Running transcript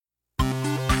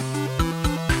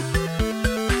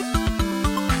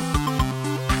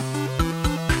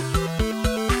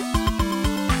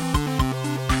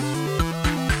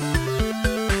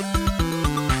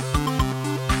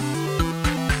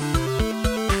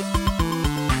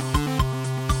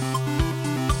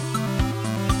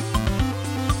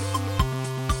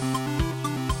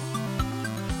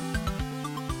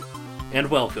and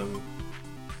welcome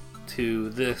to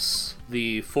this,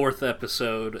 the 4th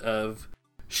episode of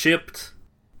Shipped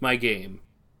My Game.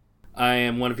 I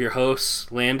am one of your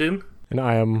hosts, Landon. And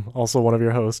I am also one of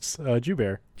your hosts,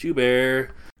 Jubear.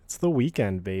 Jubear. It's the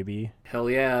weekend, baby. Hell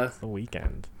yeah. It's the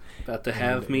weekend. About to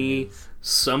have me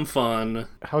some fun.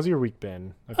 How's your week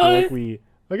been? I feel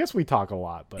I guess we talk a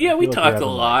lot, but yeah, we talked a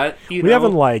lot. We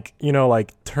haven't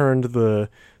turned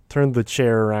the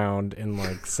chair around and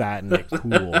sat in it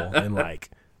cool and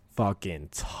fucking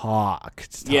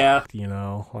talked. Yeah.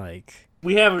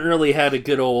 We haven't really had a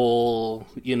good old,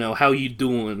 how you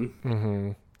doing?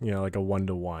 Mm-hmm. Like a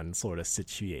one-to-one sort of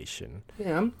situation.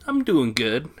 Yeah, I'm doing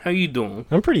good. How you doing?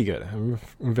 I'm pretty good. I'm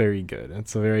very good.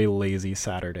 It's a very lazy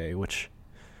Saturday, which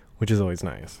is always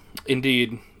nice.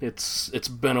 Indeed. It's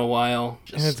been a while.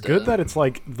 And it's good that it's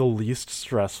the least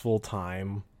stressful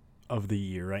time of the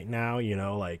year right now.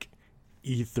 E3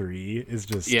 is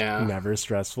just never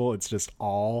stressful. It's just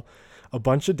all a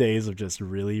bunch of days of just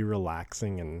really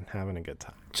relaxing and having a good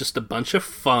time. Just a bunch of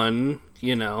fun,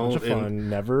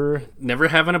 Never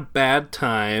having a bad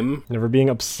time. Never being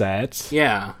upset.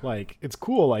 Yeah. It's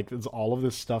cool. There's all of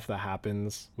this stuff that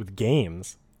happens with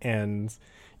games. And,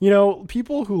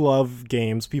 people who love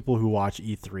games, people who watch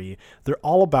E3, they're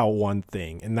all about one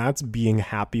thing, and that's being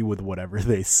happy with whatever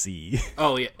they see.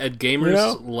 Oh, yeah.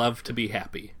 Gamers love to be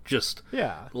happy. Just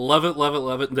love it, love it,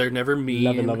 love it. They're never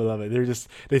mean. Love it.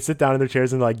 They sit down in their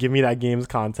chairs and give me that game's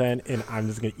content, and I'm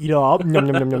just going to eat it all. Yum,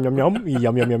 yum, yum, yum, yum, yum.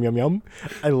 Yum, yum, yum, yum, yum.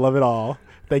 I love it all.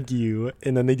 Thank you.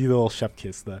 And then they do the little chef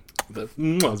kiss.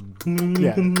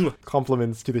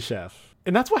 Compliments to the chef.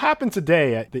 And that's what happened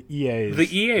today at the EA. The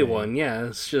EA one, yeah.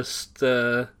 It's just,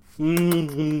 Yeah,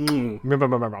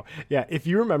 if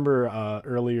you remember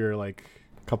earlier, a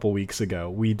couple weeks ago,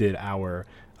 we did our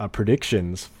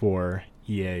predictions for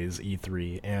EA's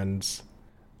E3, and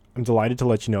I'm delighted to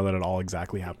let you know that it all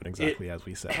exactly happened as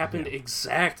we said. It happened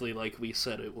exactly like we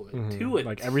said it would. Mm-hmm. To it.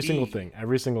 Every single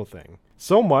thing.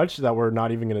 So much that we're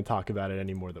not even going to talk about it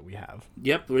anymore that we have.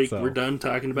 Yep, we're done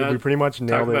talking about it. We pretty much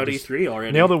nailed it. About E3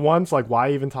 already. Nailed it once,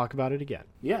 why even talk about it again?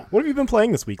 Yeah. What have you been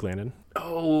playing this week, Landon?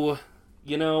 Oh,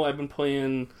 I've been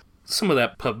playing some of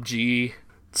that PUBG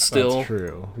still. That's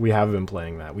true. We have been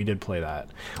playing that. We did play that.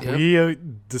 Yep. We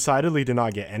decidedly did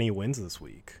not get any wins this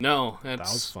week. No. That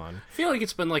was fun. I feel like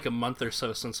it's been a month or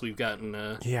so since we've gotten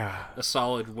a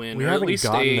solid win. We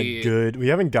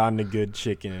haven't gotten a good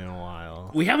chicken in a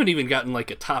while. We haven't even gotten a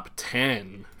top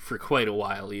 10 for quite a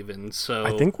while even. So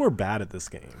I think we're bad at this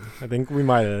game. I think we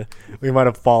might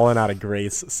have fallen out of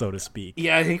grace, so to speak.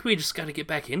 Yeah, I think we just got to get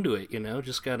back into it,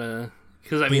 just got to,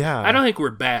 because I don't think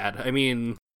we're bad.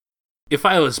 If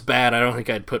I was bad, I don't think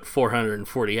I'd put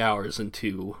 440 hours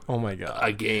into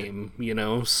a game,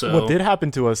 so... What did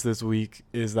happen to us this week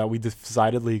is that we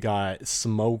decidedly got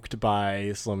smoked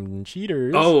by some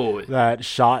cheaters that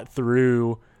shot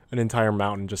through an entire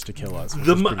mountain just to kill us.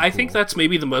 I think that's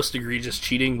maybe the most egregious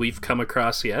cheating we've come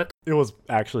across yet. It was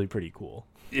actually pretty cool.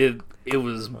 It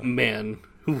was, man,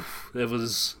 it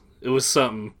was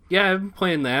something. Yeah, I've been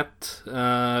playing that.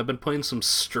 I've been playing some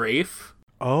Strafe.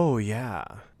 Oh, yeah.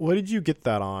 What did you get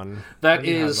that on? That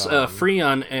is free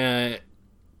on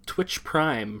Twitch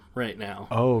Prime right now.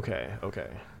 Oh, okay.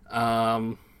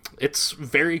 It's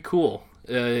very cool.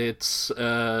 It's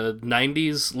late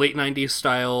 90s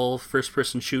style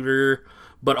first-person shooter,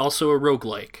 but also a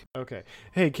roguelike. Okay.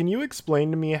 Hey, can you explain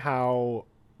to me how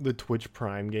the Twitch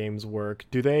Prime games work?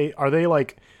 Are they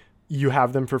you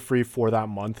have them for free for that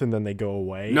month and then they go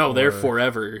away? No, they're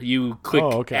forever. You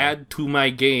click add to my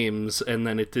games and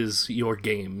then it is your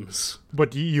games.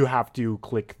 But you have to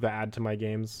click the add to my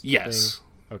games Yes.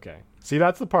 thing? Okay. See,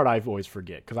 that's the part I always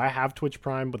forget, because I have Twitch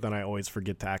Prime, but then I always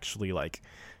forget to actually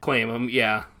claim them.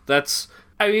 Yeah. It's,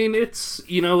 I'm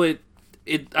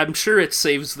sure it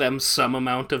saves them some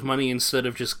amount of money instead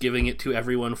of just giving it to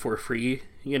everyone for free,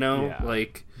 Yeah.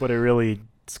 But it really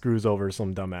screws over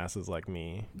some dumbasses like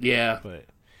me. Yeah. But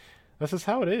that's just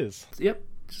how it is. Yep.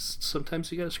 Just sometimes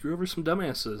you gotta screw over some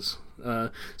dumbasses.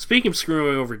 Speaking of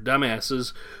screwing over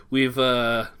dumbasses, we've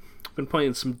been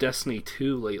playing some Destiny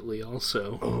 2 lately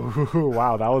also. Oh,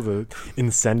 wow, that was a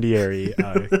incendiary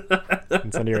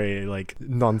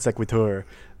non sequitur.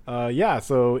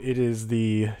 So it is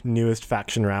the newest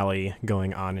faction rally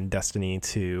going on in Destiny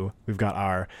 2. We've got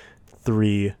our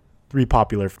three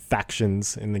popular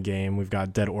factions in the game. We've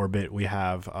got Dead Orbit. We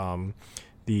have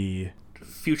the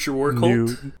Future War Cult.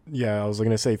 I was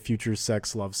going to say Future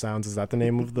Sex Love Sounds. Is that the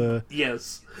name of the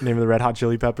yes name of the Red Hot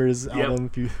Chili Peppers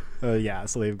album?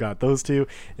 So they've got those two,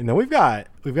 and then we've got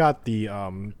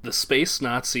the Space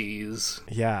Nazis.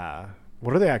 Yeah,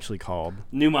 what are they actually called?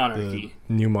 New Monarchy.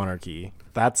 New Monarchy.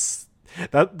 That's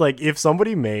That, like, if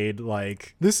somebody made,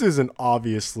 like, this isn't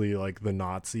obviously like the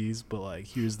Nazis, but like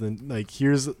here's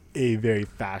a very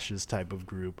fascist type of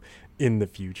group in the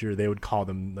future, they would call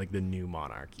them like the new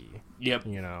monarchy. Yep.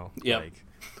 You know? Yep.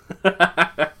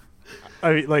 Like,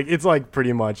 I mean, like, it's like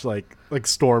pretty much like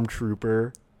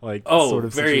Stormtrooper, like, sort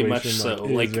of very much situation. so.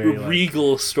 Like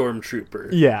regal Stormtrooper.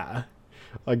 Yeah.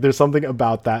 Like, there's something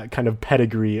about that kind of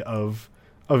pedigree of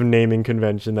naming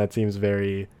convention that seems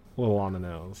very little on the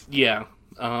nose. Yeah.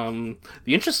 The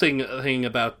interesting thing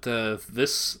about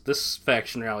this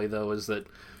faction rally, though, is that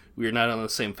we're not on the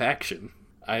same faction.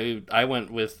 I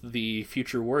went with the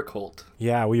Future War Cult.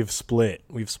 Yeah, we've split.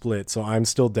 So I'm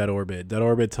still Dead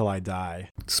Orbit till I die.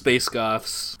 Space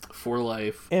Goths for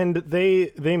life. And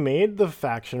they made the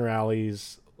faction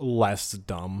rallies less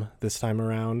dumb this time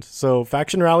around. So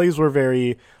faction rallies were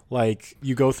very, like,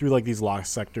 you go through like these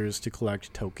lost sectors to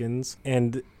collect tokens,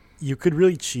 and you could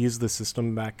really cheese the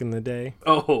system back in the day.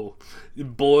 Oh,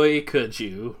 boy, could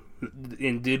you.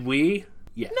 And did we?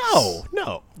 Yes.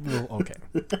 No. Well, okay.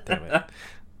 Damn it.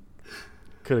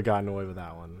 Could have gotten away with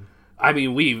that one. I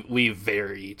mean, we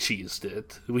very cheesed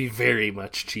it. We very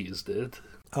much cheesed it.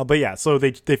 But yeah, so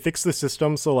they fixed the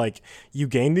system. So, like, you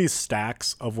gain these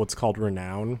stacks of what's called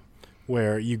renown,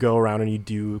 where you go around and you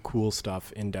do cool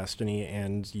stuff in Destiny,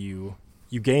 and you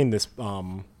gain this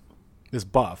this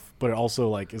buff, but it also,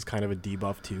 like, is kind of a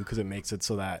debuff too, because it makes it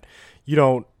so that you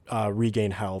don't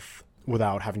regain health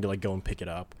without having to, like, go and pick it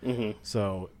up. Mm-hmm.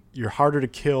 So you're harder to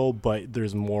kill, but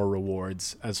there's more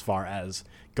rewards as far as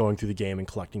going through the game and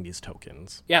collecting these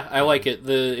tokens. Yeah, I like it.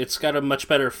 It's got a much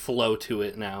better flow to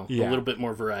it now. Yeah. A little bit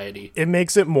more variety. It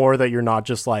makes it more that you're not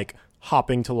just, like,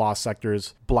 hopping to lost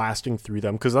sectors, blasting through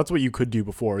them, because that's what you could do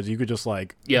before, is you could just,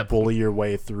 like, bully your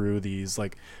way through these,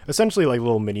 like, essentially like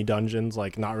little mini dungeons,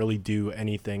 like, not really do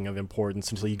anything of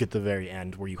importance until you get to the very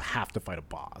end where you have to fight a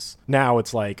boss. Now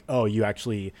it's like, oh, you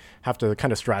actually have to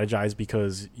kind of strategize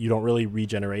because you don't really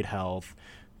regenerate health.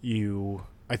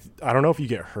 I don't know if you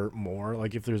get hurt more,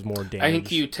 like if there's more damage. I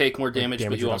think you take more damage,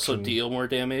 but you also deal more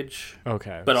damage.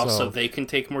 Okay. But also they can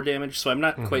take more damage, so I'm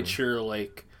not quite sure,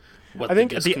 like, what I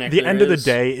think at the end of the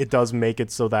day, it does make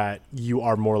it so that you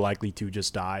are more likely to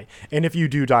just die. And if you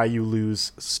do die, you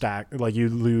lose you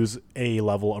lose a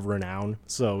level of renown.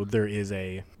 So there's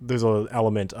an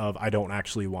element of, I don't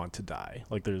actually want to die.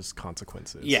 Like, there's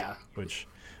consequences. Yeah. Which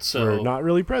were not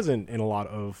really present in a lot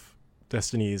of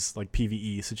Destiny's, like,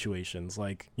 PvE situations.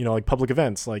 Like, you know, like public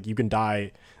events, like, you can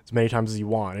die as many times as you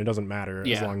want. It doesn't matter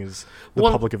as long as the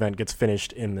public event gets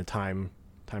finished in the time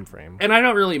frame. And I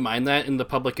don't really mind that in the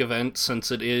public event,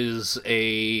 since it is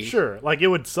sure, like, it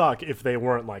would suck if they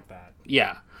weren't like that.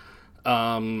 Yeah.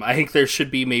 I think there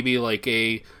should be maybe like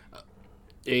a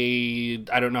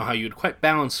I don't know how you'd quite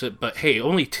balance it, but hey,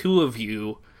 only 2 of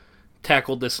you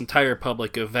tackled this entire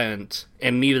public event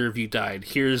and neither of you died.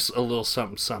 Here's a little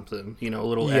something, you know, a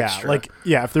little extra.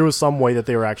 If there was some way that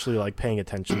they were actually, like, paying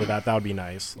attention to that would be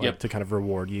nice, like, to kind of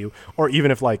reward you. Or even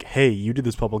if, like, hey, you did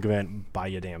this public event by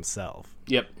your damn self.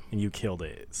 Yep. And you killed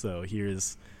it. So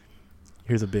here's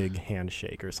a big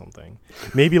handshake or something.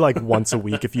 Maybe, like, once a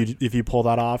week if you pull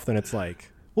that off, then it's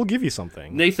like, we'll give you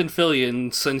something. Nathan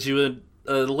Fillion sends you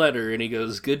a letter and he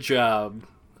goes, "Good job.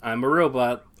 I'm a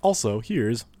robot. Also,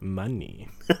 here's money."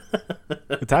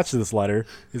 Attached to this letter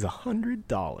is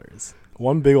 $100.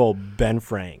 One big old Ben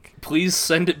Frank. Please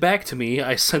send it back to me.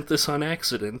 I sent this on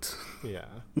accident. Yeah.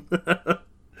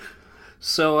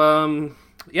 So,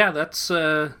 that's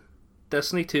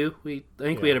Destiny 2. I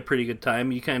think we had a pretty good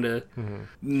time. You kind of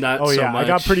not so much.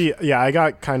 I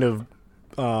got kind of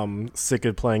sick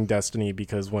of playing Destiny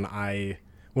because when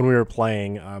we were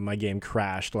playing, my game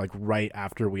crashed, like, right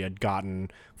after we had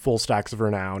gotten full stacks of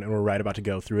renown and we're right about to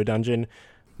go through a dungeon.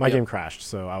 My game crashed,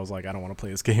 so I was like, I don't want to play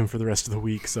this game for the rest of the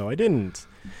week, so I didn't.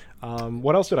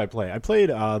 What else did I play? I played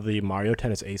the Mario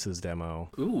Tennis Aces demo.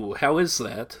 Ooh, how is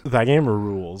that? That game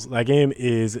rules. That game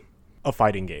is a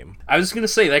fighting game. I was going to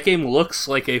say, that game looks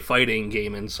like a fighting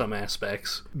game in some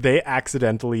aspects. They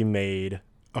accidentally made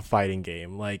a fighting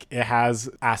game. Like, it has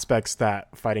aspects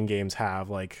that fighting games have,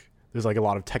 like, there's, like, a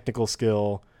lot of technical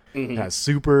skill. It has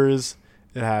supers.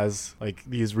 It has, like,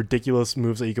 these ridiculous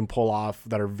moves that you can pull off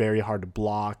that are very hard to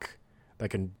block, that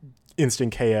can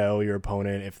instant KO your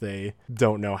opponent if they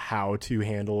don't know how to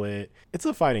handle it. It's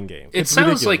a fighting game. It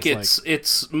sounds like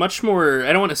it's much more,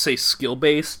 I don't want to say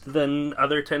skill-based than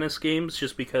other tennis games,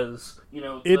 just because, you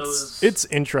know, it's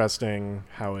interesting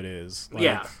how it is.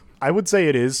 Like, I would say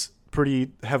it is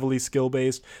pretty heavily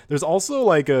skill-based. There's also,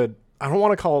 like, I don't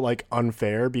want to call it, like,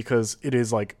 unfair, because it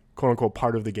is, like, quote unquote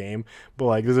part of the game, but,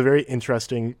 like, there's a very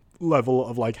interesting level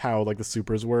of, like, how, like, the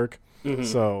supers work.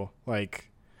 So, like,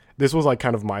 this was like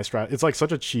kind of my strat. It's like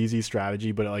such a cheesy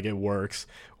strategy, but like it works.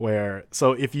 Where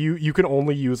so if you can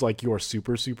only use like your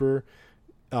super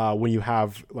when you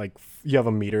have like you have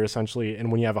a meter essentially,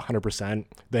 and when you have 100%,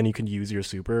 then you can use your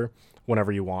super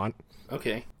whenever you want.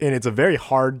 Okay. And it's a very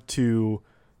hard to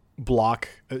block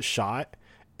a shot.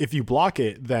 If you block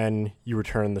it, then you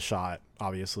return the shot,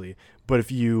 obviously. But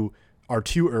if you are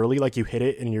too early, like you hit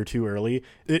it and you're too early,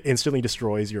 it instantly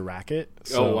destroys your racket.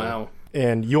 So, oh wow.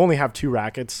 And you only have 2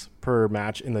 rackets per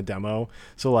match in the demo.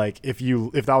 So like if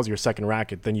that was your second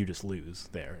racket, then you just lose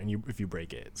there, and if you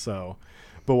break it. So,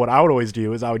 but what I would always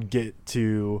do is I would get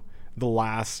to the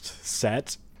last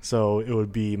set, so it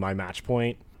would be my match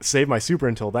point, save my super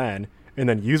until then, and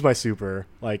then use my super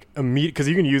like because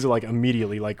you can use it like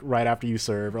immediately, like right after you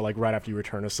serve or like right after you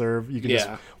return a serve. You can just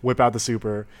whip out the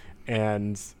super,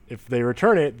 and if they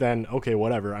return it, then okay,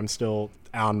 whatever. I'm still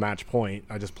on match point.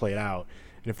 I just play it out.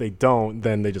 And if they don't,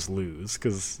 then they just lose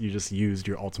because you just used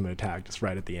your ultimate attack just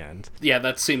right at the end. Yeah,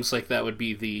 that seems like that would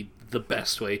be the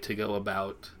best way to go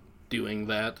about doing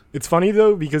that. It's funny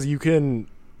though because you can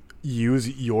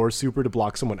use your super to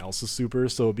block someone else's super,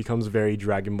 so it becomes very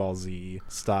Dragon Ball Z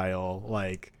style,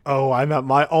 like, oh, I'm at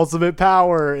my ultimate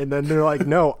power, and then they're like,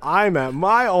 no, I'm at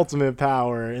my ultimate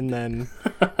power, and then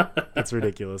it's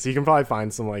ridiculous. You can probably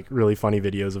find some like really funny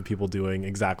videos of people doing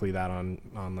exactly that on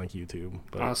like YouTube.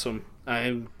 But awesome.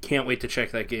 I can't wait to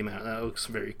check that game out. That looks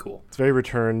very cool. It's very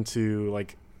return to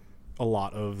like a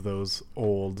lot of those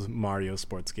old Mario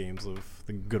sports games of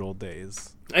the good old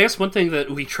days. I guess one thing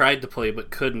that we tried to play but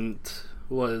couldn't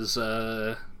was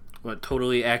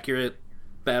Totally Accurate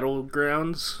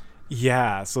Battlegrounds.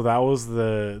 Yeah, so that was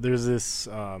there's this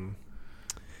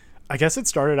I guess it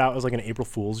started out as like an April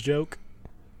Fool's joke.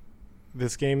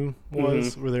 This game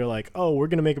was where they're like, "Oh, we're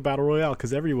going to make a battle royale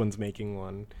cuz everyone's making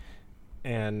one."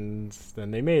 And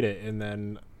then they made it, and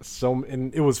then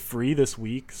and it was free this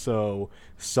week, so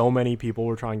many people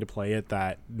were trying to play it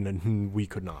that we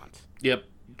could not. Yep,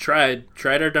 tried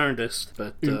our darndest,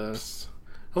 but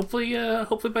hopefully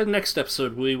by the next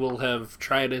episode we will have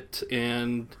tried it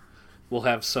and we'll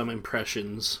have some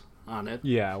impressions on it.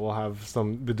 Yeah, we'll have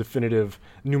the definitive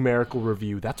numerical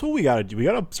review. That's what we gotta do. We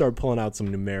gotta start pulling out some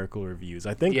numerical reviews.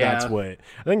 I think that's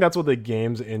what the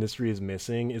games industry is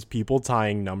missing, is people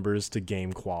tying numbers to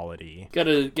game quality.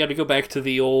 Gotta go back to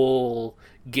the old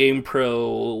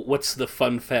GamePro. What's the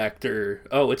fun factor?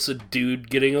 Oh, it's a dude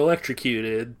getting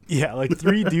electrocuted. Yeah, like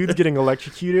 3 dudes getting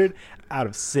electrocuted out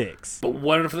of 6. But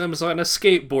one of them is on a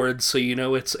skateboard, so you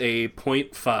know it's a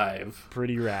 0.5.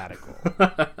 Pretty radical.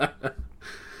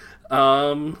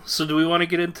 So do we want to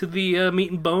get into the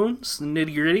meat and bones, the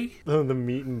nitty gritty? The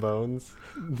meat and bones.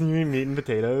 You mean meat and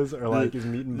potatoes, or like is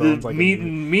meat and bones like meat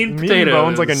and potatoes? Meat and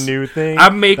bones like a new thing.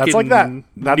 I'm making that's like that.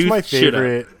 That's my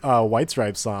favorite White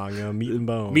Stripes song. Meat and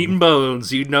bones. Meat and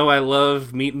bones. You know I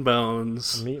love meat and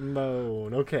bones. Meat and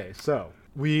bone. Okay, so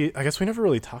I guess we never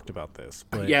really talked about this.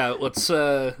 But yeah, let's.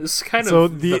 This is kind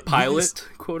of the pilot,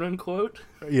 quote unquote.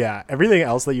 Yeah, everything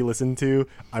else that you listen to,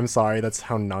 I'm sorry, that's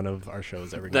how none of our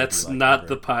shows ever. That's be like not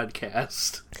ever. The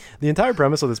podcast. The entire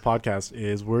premise of this podcast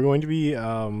is we're going to be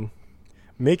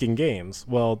making games.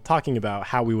 Well, talking about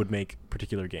how we would make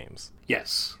particular games.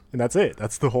 Yes, and that's it.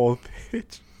 That's the whole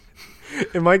pitch.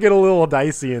 It might get a little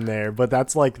dicey in there, but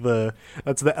that's like the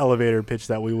elevator pitch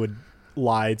that we would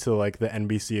lie to like the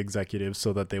NBC executives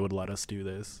so that they would let us do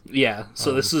this. Yeah,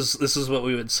 so this is what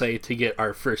we would say to get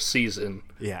our first season.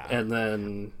 Yeah. And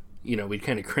then, we'd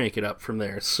kind of crank it up from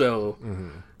there. So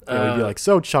we'd be like,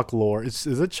 so Chuck Lorre. Is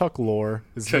it Chuck Lorre?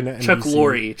 Chuck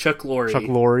Lorre. Chuck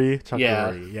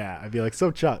Lorre. Yeah. I'd be like,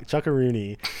 so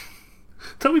Chuck-a-rooney.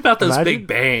 Tell me about those big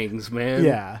bangs, man.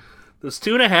 Yeah. Those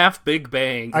 2.5 big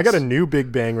bangs. I got a new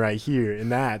big bang right here, and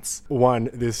that's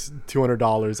this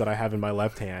 $200 that I have in my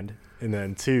left hand. And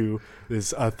then 2,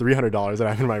 this $300 that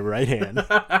I have in my right hand.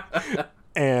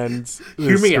 And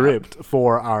the script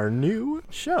for our new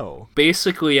show.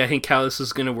 Basically, I think how this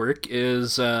is going to work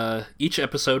is each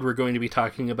episode we're going to be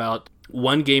talking about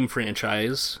one game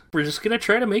franchise. We're just going to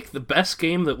try to make the best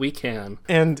game that we can.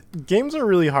 And games are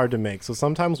really hard to make, so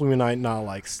sometimes we might not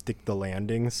like stick the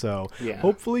landing. So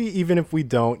hopefully, even if we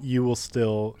don't, you will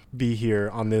still be here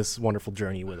on this wonderful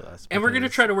journey with us. And we're going to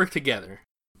try to work together.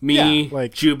 Me,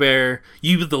 like Joubert,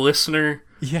 you the listener.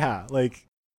 Yeah, like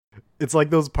it's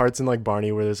like those parts in like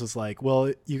Barney where there's just like,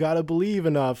 well, you gotta believe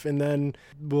enough and then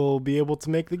we'll be able to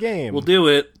make the game. We'll do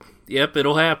it. Yep,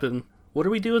 it'll happen. What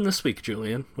are we doing this week,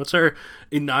 Julian? What's our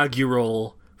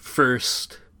inaugural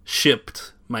first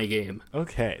shipped my game?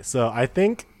 Okay, so I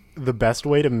think the best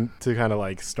way to kind of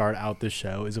like start out the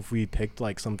show is if we picked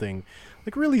like something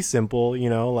like really simple, you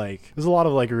know, like there's a lot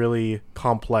of like really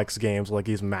complex games, like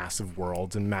these massive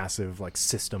worlds and massive like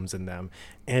systems in them,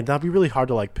 and that'd be really hard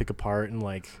to like pick apart and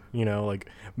like, you know, like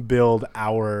build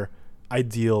our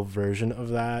ideal version of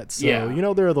that. So you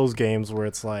know, there are those games where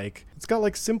it's like it's got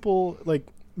like simple, like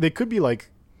they could be like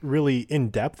really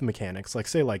in-depth mechanics, like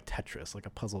say like Tetris, like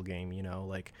a puzzle game, you know,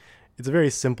 like it's a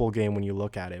very simple game when you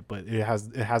look at it, but it has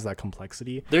that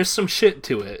complexity. There's some shit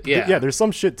to it. Yeah, there's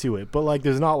some shit to it, but like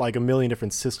there's not like a million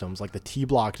different systems. Like the T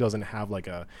block doesn't have like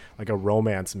a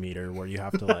romance meter where you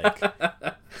have to like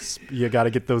you got to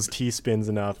get those T spins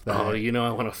enough that, you know,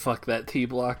 I want to fuck that T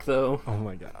block though. Oh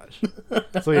my gosh.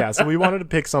 So we wanted to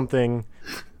pick something,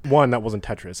 one, that wasn't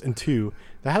Tetris, and two,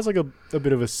 that has like a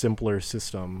bit of a simpler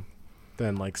system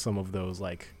than like some of those,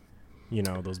 like, you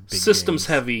know, those big systems games.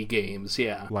 Heavy games,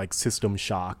 yeah, like System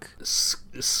Shock,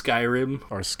 Skyrim.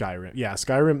 Yeah,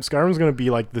 Skyrim's gonna be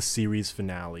like the series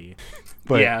finale.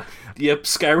 But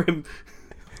Skyrim.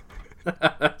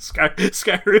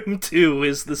 Skyrim 2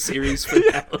 is the series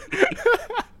finale.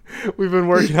 We've been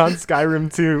working on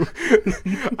Skyrim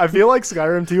 2. I feel like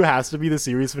Skyrim 2 has to be the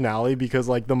series finale because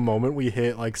like the moment we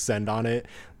hit like send on it,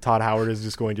 Todd Howard is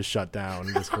just going to shut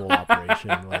down this whole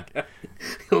operation. Like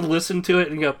he'll listen to it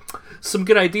and go, some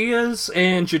good ideas,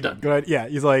 and you're done. Good. Yeah,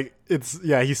 he's like,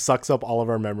 he sucks up all of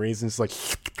our memories and it's like,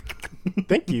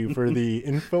 thank you for the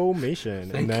information.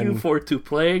 Thank you for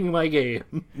playing my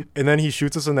game. And then he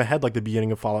shoots us in the head like the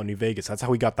beginning of Fallout New Vegas. That's how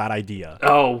we got that idea.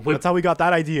 That's how we got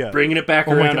that idea. Bringing it back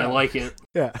around, I like it.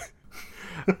 Yeah.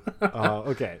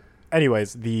 Okay.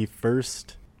 Anyways, the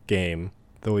first game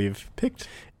that we've picked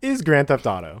is Grand Theft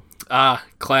Auto.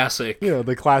 Classic. You know,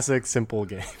 the classic simple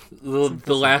game.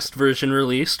 The last version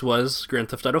released was Grand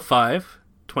Theft Auto 5,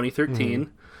 2013.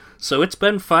 Mm-hmm. So it's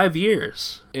been 5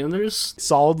 years, and there's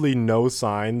solidly no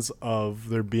signs of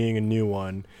there being a new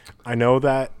one. I know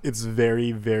that it's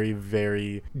very, very,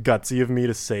 very gutsy of me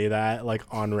to say that, like,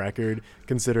 on record,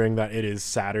 considering that it is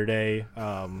Saturday,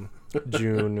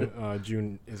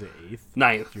 June, is it 8th?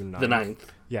 9th. June 9th. The 9th.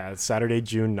 Yeah, it's Saturday,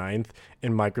 June 9th,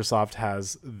 and Microsoft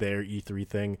has their E3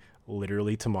 thing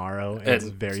literally tomorrow, and it's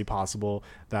very possible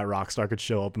that Rockstar could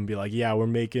show up and be like, yeah, we're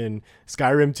making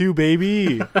Skyrim 2,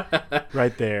 baby.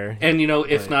 Right there. And, you know,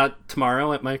 if not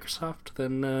tomorrow at Microsoft,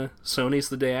 then Sony's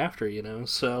the day after, you know,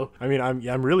 so. I mean,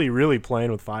 I'm really, really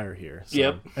playing with fire here. So.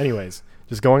 Yep. Anyways,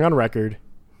 just going on record,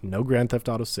 no Grand Theft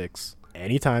Auto 6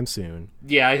 anytime soon.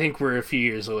 Yeah, I think we're a few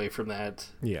years away from that.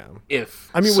 Yeah. With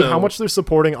how much they're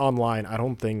supporting online, I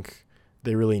don't think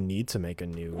they really need to make a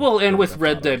new. Well, and with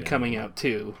Red Dead coming out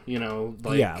too, you know,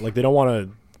 like, yeah, like they don't want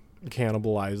to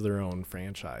cannibalize their own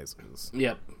franchises.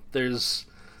 Yep, there's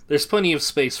plenty of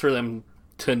space for them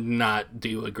to not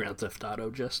do a Grand Theft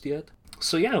Auto just yet.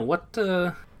 So yeah,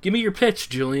 give me your pitch,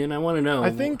 Julian. I want to know.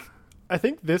 I think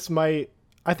this might.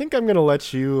 I think I'm gonna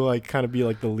let you like kind of be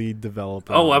like the lead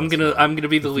developer. Oh, I'm gonna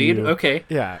be the lead. Okay.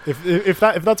 Yeah, if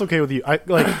that's okay with you, I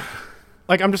like.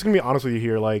 Like, I'm just going to be honest with you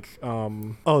here. Like,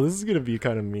 this is going to be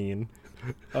kind of mean.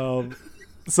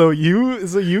 So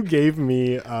you gave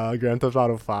me Grand Theft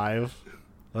Auto 5,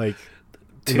 like,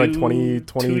 in like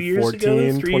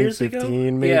 2014,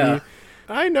 2015, maybe. Yeah.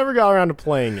 I never got around to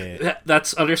playing it.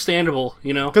 That's understandable,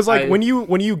 you know? Because, like, when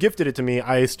you gifted it to me,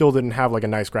 I still didn't have, like, a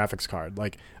nice graphics card.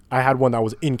 Like, I had one that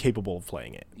was incapable of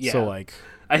playing it. Yeah. So, like...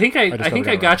 I think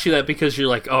I got you that because you're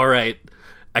like, all right...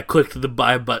 I clicked the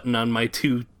buy button on my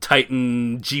 2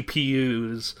 Titan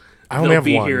GPUs. I only have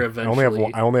one. Here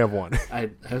eventually. I only have one. I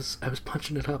was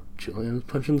punching it up, Julian. I was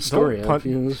punching the story up.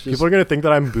 People are gonna think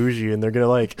that I'm bougie, and they're gonna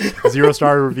like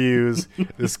 0-star reviews.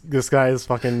 This guy is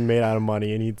fucking made out of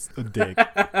money, and he's a dick.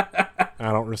 I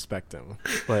don't respect him.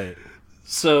 But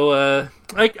so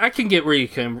I can get where you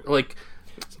can like.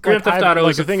 Grand Theft Auto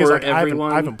is for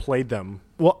everyone. I haven't played them.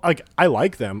 Well, like, I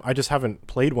like them. I just haven't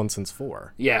played one since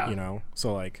 4. Yeah. You know?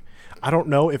 So, like, I don't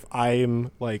know if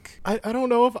I'm, like... I don't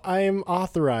know if I'm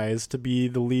authorized to be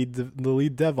the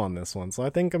lead dev on this one. So I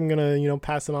think I'm gonna, you know,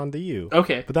 pass it on to you.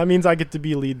 Okay. But that means I get to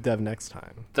be lead dev next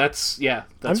time. That's fair.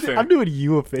 I'm doing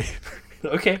you a favor.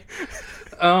 Okay.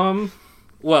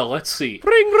 Well, let's see.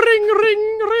 Ring, ring,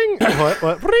 ring, ring.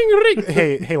 What? Ring, ring.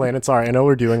 Hey, Landon. Sorry, I know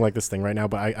we're doing like this thing right now,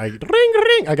 but I ring,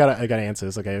 ring. I gotta answer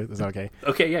this. Okay, is that okay?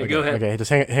 Okay, yeah, okay, go ahead. Okay,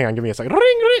 just hang on. Give me a second.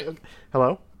 Ring, ring.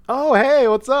 Hello. Oh, hey,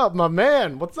 what's up, my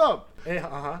man? What's up? Hey,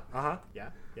 yeah.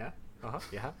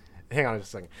 Hang on just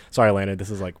a second. Sorry, Landon. This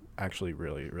is like actually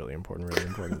really, really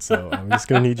important. So I'm just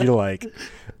gonna need you to like.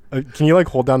 Can you like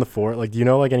hold down the fort? Like, do you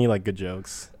know like any like good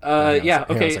jokes? Yeah.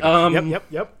 Okay. Yep.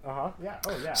 Yeah. Oh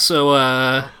yeah. So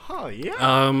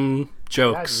yeah.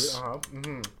 jokes.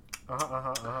 Yeah,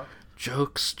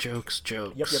 Jokes.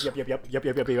 Yep.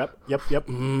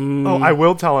 Oh, I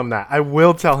will tell him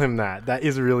that. That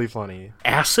is really funny.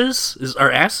 Asses?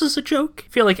 Are asses a joke? I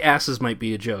feel like asses might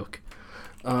be a joke.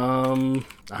 I'm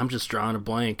just drawing a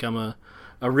blank. I'm a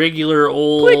regular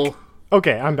old... Click.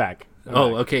 Okay, I'm back.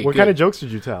 Okay. What kind of jokes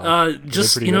did you tell?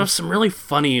 Just, some really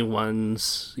funny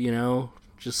ones,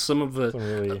 Just some of the...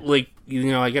 really...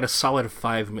 I got a solid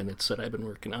 5 minutes that I've been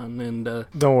working on, and...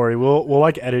 Don't worry, we'll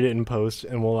edit it in post,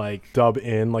 and we'll, dub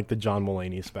in, the John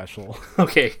Mulaney special.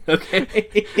 Okay.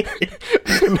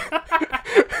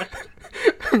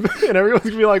 And everyone's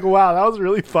gonna be like, wow, that was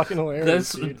really fucking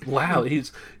hilarious. Wow,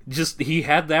 he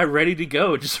had that ready to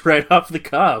go, just right off the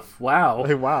cuff. Wow.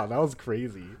 Wow, that was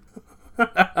crazy.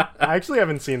 I actually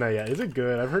haven't seen that yet. Is it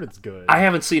good? I've heard it's good. I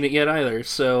haven't seen it yet either,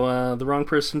 so the wrong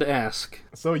person to ask.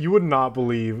 So you would not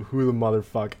believe who the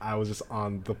motherfuck I was just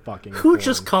on the fucking Who horn.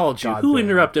 just called you? God who damn.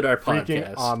 interrupted our Freaking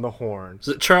podcast? on the horn. Is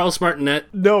it Charles Martinet?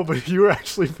 No, but you were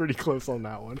actually pretty close on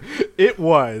that one. It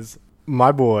was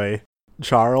my boy,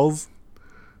 Charles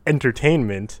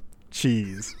Entertainment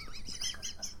Cheese.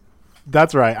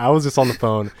 That's right. I was just on the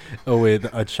phone with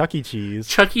Chuck E. Cheese.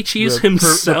 Chuck E. Cheese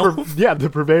himself? The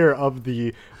purveyor of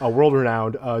the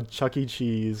world-renowned Chuck E.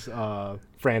 Cheese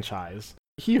franchise.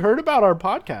 He heard about our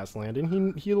podcast,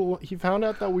 Landon. He found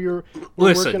out that we were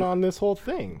working on this whole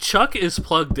thing. Chuck is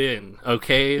plugged in,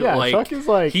 okay? Yeah, Chuck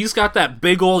is he's got that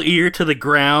big old ear to the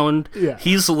ground. Yeah.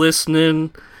 He's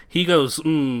listening. He goes,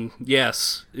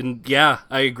 yes. And yeah,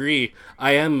 I agree.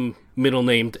 I am middle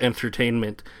named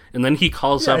Entertainment. And then he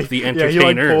calls up the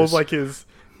entertainers.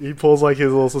 He pulls his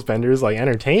little suspenders.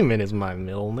 Entertainment is my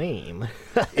middle name.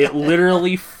 It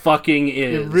literally fucking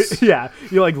is.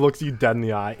 He looks you dead in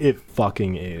the eye. It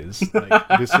fucking is.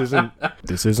 This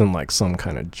isn't some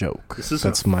kind of joke.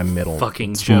 That's my middle.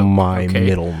 Fucking joke. My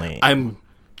middle name. I'm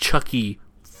Chucky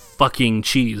fucking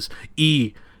Cheese.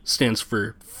 E stands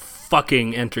for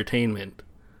fucking entertainment.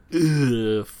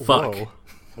 Ugh, fuck.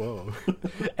 Whoa.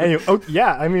 Anyway,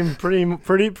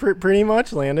 pretty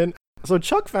much, Landon. So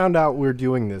Chuck found out we're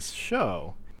doing this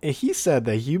show, and he said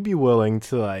that he'd be willing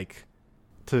to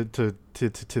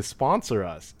to sponsor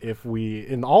us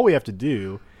and all we have to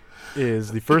do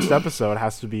is the first episode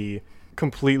has to be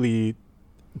completely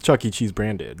Chuck E. Cheese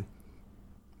branded.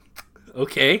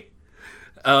 Okay.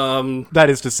 That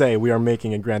is to say, we are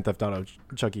making a Grand Theft Auto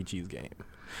Chuck E. Cheese game.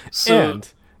 And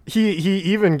he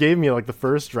even gave me the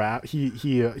first draft. He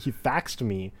faxed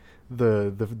me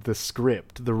the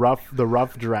script, the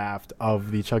rough draft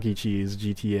of the Chuck E. Cheese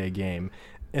GTA game.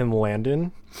 And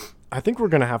Landon, I think we're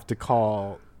gonna have to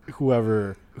call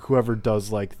whoever does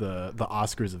the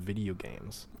Oscars of video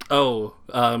games. Oh,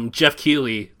 Jeff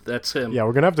Keighley, that's him. Yeah,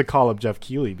 we're gonna have to call up Jeff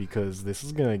Keighley because this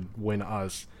is gonna win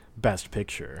us Best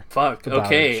Picture. Fuck.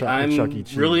 Okay, I'm Chuck E.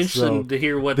 Cheese. really interested to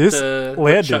hear what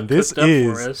Landon, Chuck this cooked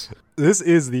up for us. This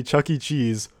is the Chuck E.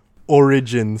 Cheese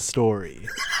origin story.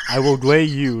 I will lay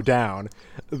you down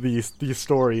the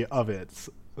story of it.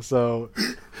 So,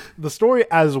 the story,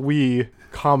 as we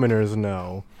commoners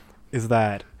know, is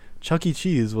that Chuck E.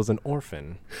 Cheese was an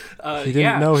orphan. He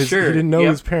didn't know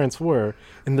his parents were,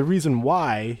 and the reason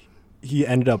why he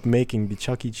ended up making the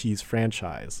Chuck E. Cheese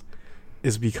franchise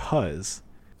is because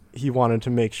he wanted to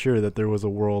make sure that there was a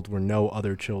world where no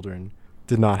other children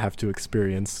did not have to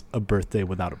experience a birthday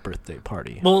without a birthday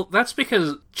party. Well, that's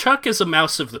because Chuck is a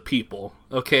mouse of the people,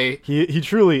 okay? He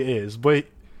truly is, but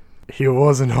he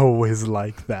wasn't always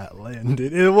like that,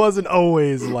 Landon. It wasn't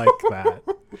always like that.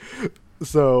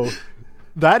 So,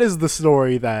 that is the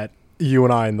story that you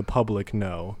and I and the public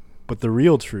know. But the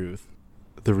real truth,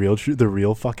 the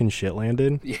real fucking shit,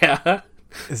 Landon, yeah,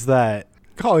 is that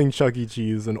calling Chuck E.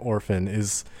 Cheese an orphan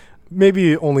is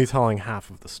maybe only telling half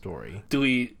of the story. Do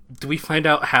we find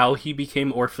out how he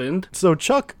became orphaned? So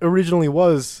Chuck originally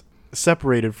was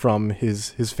separated from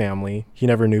his family. He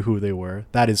never knew who they were.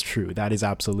 That is true. That is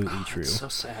absolutely true. That's so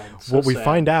sad. What we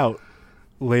find out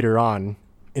later on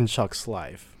in Chuck's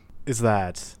life is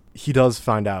that he does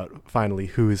find out finally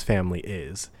who his family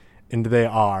is. And they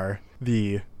are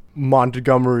the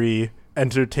Montgomery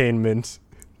Entertainment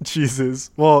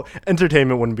Cheeses. Well,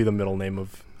 Entertainment wouldn't be the middle name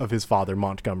of his father,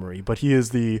 Montgomery, but he is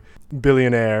the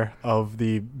billionaire of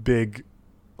the big,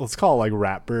 let's call it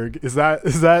Ratburg. Is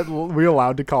that we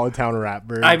allowed to call a town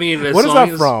Ratburg? I mean, what is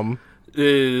that from?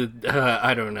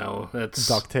 I don't know. That's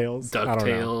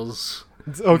DuckTales.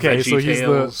 Okay, so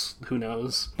he's who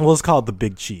knows? Well, let's call it the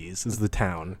Big Cheese. Is the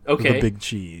town? Okay, the Big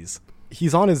Cheese.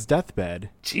 He's on his deathbed.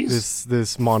 Jesus.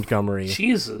 This Montgomery.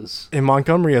 Jesus. And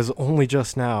Montgomery has only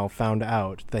just now found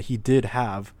out that he did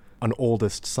have an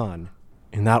oldest son.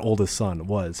 And that oldest son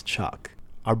was Chuck.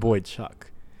 Our boy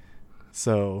Chuck.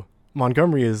 So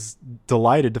Montgomery is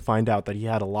delighted to find out that he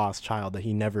had a lost child that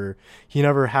he never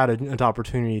had an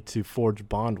opportunity to forge a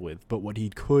bond with. But what he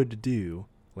could do,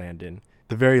 Landon,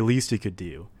 the very least he could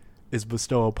do, is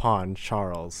bestow upon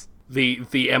Charles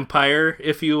the empire,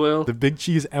 if you will, the Big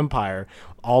Cheese Empire,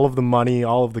 all of the money,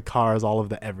 all of the cars, all of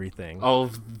the everything, all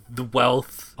of the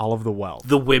wealth,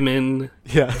 the women,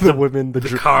 the women, the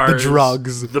cars, the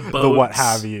drugs, the boats, the what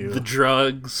have you, the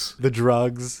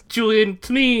drugs. Julian,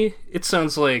 to me, it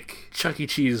sounds like Chuck E.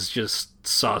 Cheese just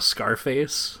saw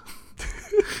Scarface.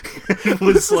 It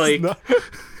was like,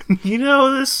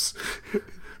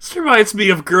 this reminds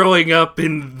me of growing up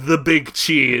in the Big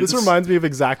Cheese. This reminds me of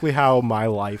exactly how my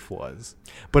life was.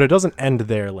 But it doesn't end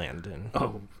there, Landon.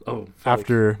 Oh.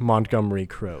 After Montgomery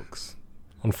croaks.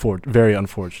 Very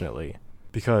unfortunately.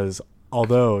 Because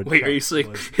although... Wait, are you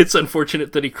saying it's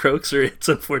unfortunate that he croaks, or it's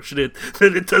unfortunate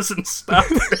that it doesn't stop?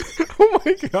 Oh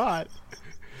my god.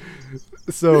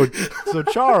 So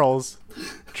Charles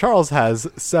has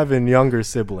 7 younger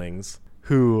siblings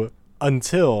who...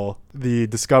 until the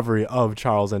discovery of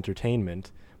Charles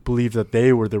Entertainment, believed that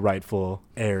they were the rightful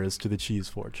heirs to the cheese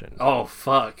fortune. Oh,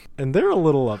 fuck. And they're a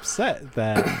little upset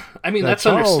that... that's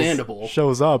Charles understandable.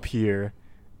 Shows up here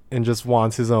and just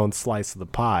wants his own slice of the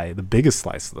pie, the biggest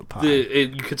slice of the pie.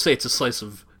 You could say it's a slice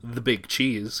of the big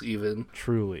cheese, even.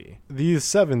 Truly. These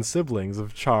 7 siblings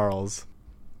of Charles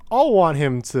all want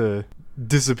him to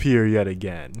disappear yet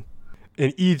again.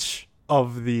 And each...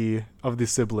 of the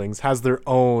siblings has their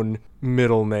own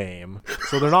middle name,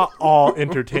 so they're not all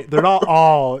they're not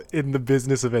all in the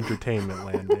business of entertainment,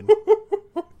 Landon.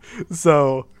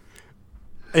 So,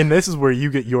 and this is where you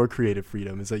get your creative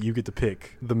freedom, is that you get to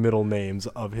pick the middle names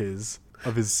of his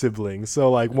siblings.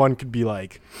 So like one could be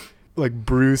like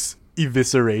Bruce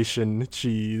Evisceration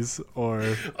Cheese,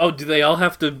 or do they all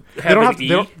have to have an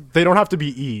E? They don't have to be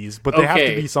E's, but they have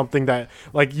to be something that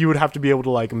like you would have to be able to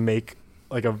like make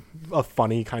like a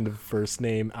funny kind of first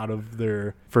name out of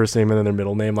their first name and then their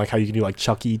middle name, like how you can do like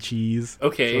Chuck E. Cheese,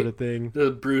 sort of thing.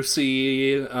 The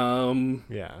Brucey,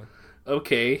 yeah.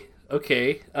 Okay.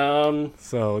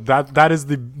 So that is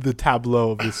the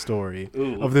tableau of this story.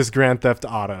 Ooh. Of this Grand Theft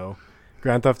Auto,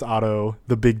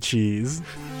 the Big Cheese.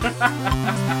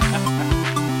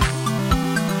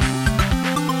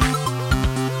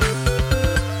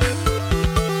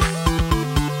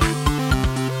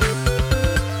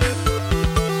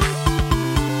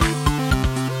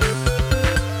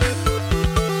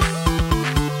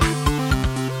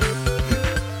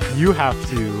 You have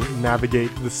to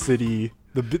navigate the city,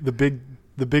 the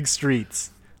big streets,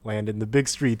 Landon, the big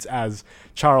streets as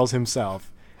Charles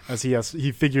himself, as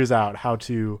he figures out how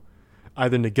to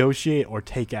either negotiate or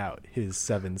take out his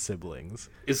 7 siblings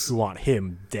who want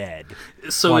him dead.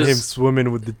 So want him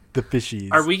swimming with the fishies.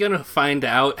 Are we gonna find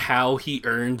out how he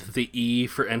earned the E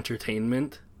for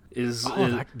entertainment?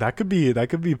 That could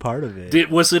be part of it.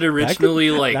 Was it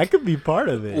originally that could be part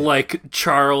of it, like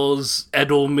Charles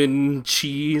Edelman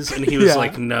Cheese, and he was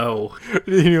like, no.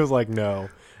 He was like, no,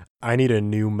 I need a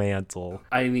new mantle.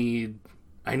 I need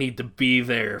to be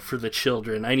there for the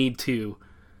children. I need to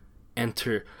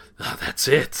enter. Oh, that's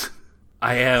it.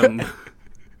 I am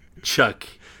Chuck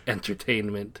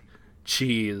Entertainment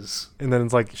Cheese. And then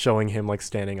it's like showing him like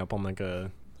standing up on like a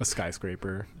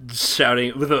skyscraper,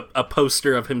 shouting with a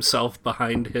poster of himself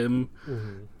behind him.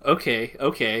 Mm-hmm.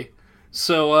 Okay.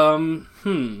 So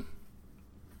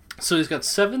so he's got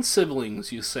 7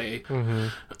 siblings, you say. Mm-hmm.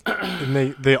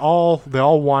 And they all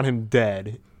want him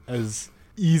dead as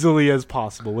easily as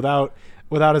possible without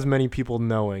as many people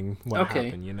knowing what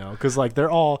happened, because like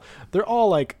they're all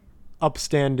like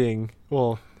upstanding.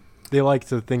 Well, they like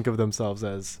to think of themselves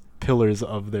as pillars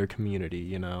of their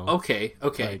community, Okay.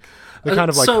 Like, they're kind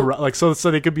of like corrupt, so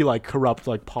they could be like corrupt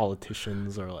like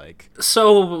politicians or like.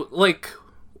 So like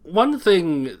one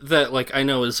thing that like I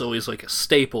know is always like a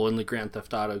staple in the Grand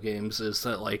Theft Auto games is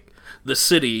that like the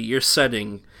city you're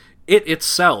setting, it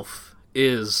itself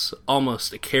is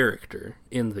almost a character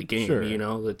in the game. Sure.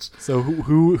 It's so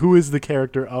who is the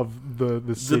character of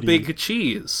the city? The Big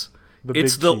Cheese.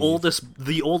 The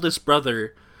oldest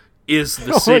brother is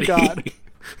the city. Oh my god.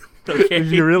 Okay.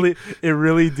 It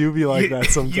really do be like that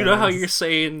sometimes. You know how you're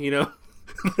saying,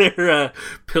 they're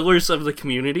pillars of the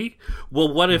community?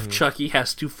 Well, what if Chucky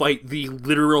has to fight the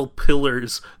literal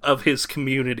pillars of his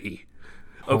community?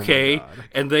 Okay? Oh,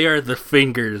 and they are the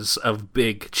fingers of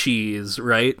Big Cheese,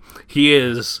 right? He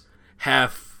is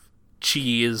half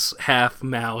cheese, half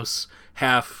mouse,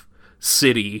 half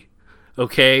city.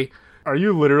 Okay? Are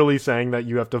you literally saying that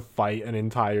you have to fight an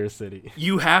entire city?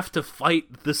 You have to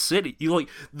fight the city.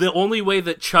 The only way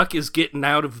that Chuck is getting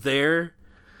out of there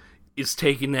is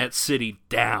taking that city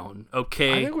down,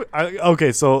 okay?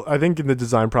 So I think in the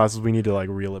design process we need to like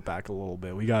reel it back a little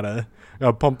bit. We gotta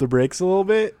pump the brakes a little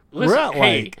bit.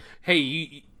 Listen,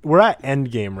 we're at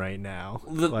endgame right now.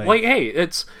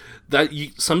 It's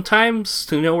that sometimes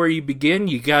to know where you begin,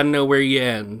 you gotta know where you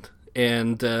end,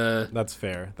 and that's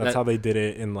fair. That's how they did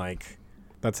it in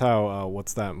that's how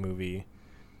what's that movie?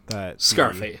 That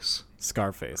Scarface.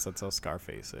 Scarface. That's how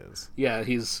Scarface is. Yeah,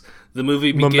 the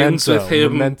movie begins with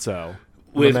him. Memento.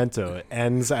 It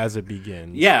ends as it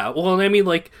begins. Yeah, well, I mean,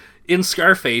 like in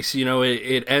Scarface,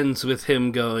 it ends with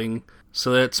him going,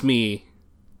 "So that's me,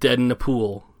 dead in a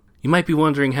pool. You might be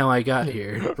wondering how I got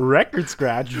here." Record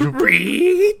scratch.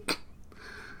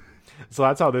 So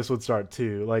that's how this would start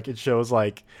too. Like it shows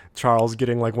like Charles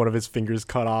getting like one of his fingers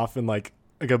cut off in like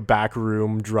a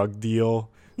backroom drug deal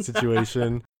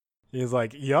situation. He's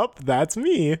like, "Yup, that's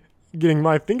me, getting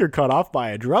my finger cut off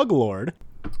by a drug lord."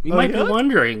 You might be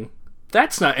wondering,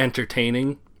 that's not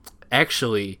entertaining.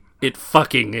 Actually, it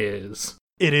fucking is.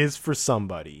 It is for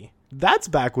somebody. That's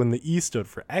back when the E stood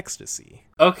for ecstasy.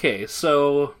 Okay,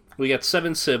 so we got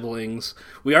 7 siblings.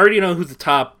 We already know who the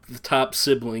top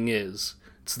sibling is.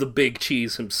 It's the Big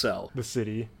Cheese himself. The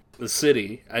city.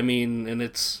 I mean, and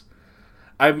it's...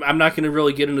 I'm not going to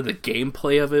really get into the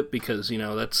gameplay of it because,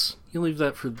 that's... You leave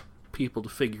that for people to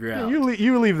figure out.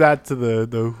 You leave that to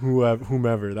the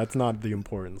whomever. That's not the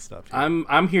important stuff here.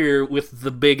 I'm here with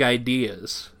the big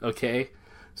ideas, okay?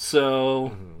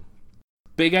 So,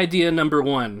 big idea number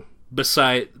 1,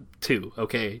 beside 2,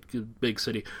 okay? Big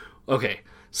city. Okay,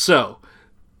 so,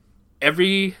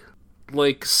 every,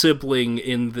 sibling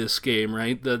in this game,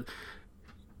 right?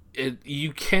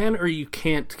 You can or you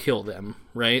can't kill them,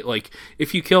 right? Like,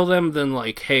 if you kill them, then,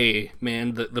 hey,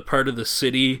 man, the part of the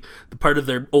city, the part of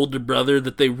their older brother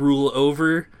that they rule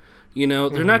over,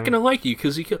 they're not going to like you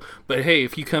because you kill... But, hey,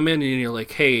 if you come in and you're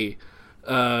like, hey,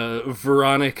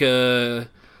 Veronica...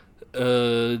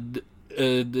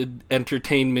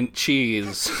 entertainment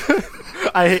cheese.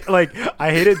 I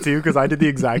hate it too because I did the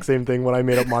exact same thing when I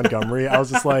made up Montgomery. I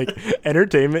was just like,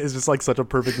 entertainment is just such a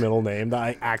perfect middle name that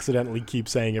I accidentally keep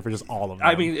saying it for just all of them.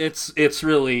 I mean, it's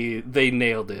really, they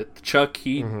nailed it. Chuck,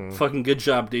 fucking good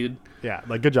job, dude. Yeah,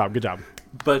 good job.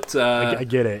 But I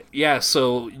get it. Yeah,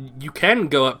 so you can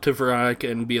go up to Veronica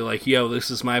and be like, "Yo,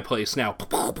 this is my place now,"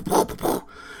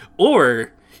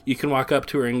 or you can walk up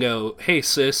to her and go, "Hey,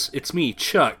 sis, it's me,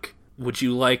 Chuck. What's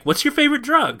your favorite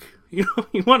drug? You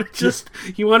want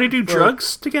to do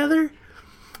drugs together?"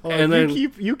 And then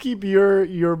you keep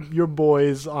your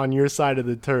boys on your side of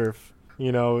the turf,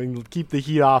 and keep the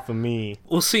heat off of me.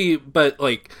 Well, see, but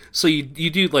so you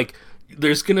do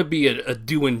there's gonna be a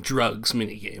doing drugs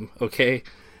minigame, okay?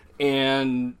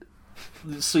 And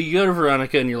so you go to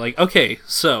Veronica and you're like, "Okay,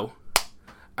 so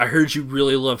I heard you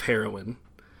really love heroin.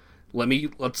 Let me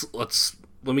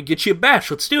get you a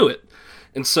batch. Let's do it."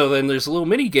 And so then there's a little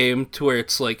mini game to where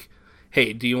it's like,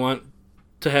 "Hey, do you want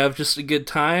to have just a good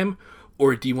time,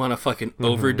 or do you want to fucking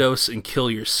overdose and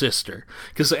kill your sister?"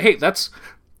 Because hey,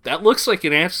 that looks like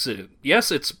an accident.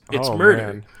 Yes, it's murder,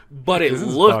 man. But it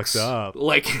looks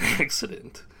like an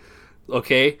accident.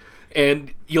 Okay,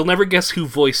 and you'll never guess who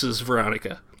voices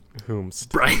Veronica. Whomst?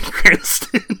 Bryan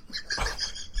Cranston.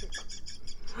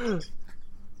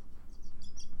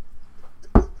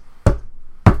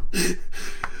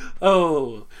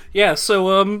 Oh, yeah,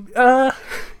 so,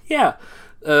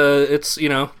 it's,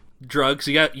 drugs.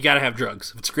 You gotta have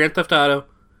drugs. If it's Grand Theft Auto,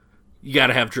 you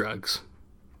gotta have drugs.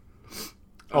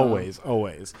 Always.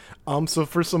 So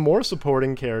for some more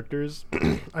supporting characters,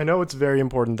 I know it's very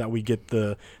important that we get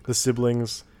the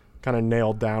siblings kind of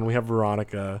nailed down. We have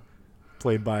Veronica,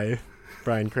 played by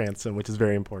Bryan Cranston, which is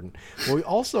very important. But we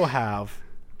also have,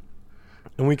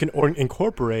 and we can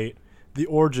incorporate the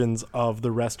origins of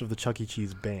the rest of the Chuck E.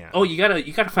 Cheese band. Oh, you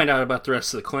gotta find out about the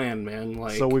rest of the clan, man.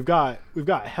 So we've got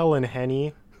Helen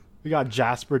Henny, we got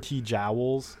Jasper T.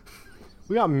 Jowls,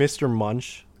 we got Mr.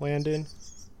 Munch, Landon,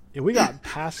 and we got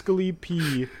Pascally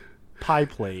P. Pie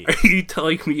Plate. Are you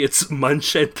telling me it's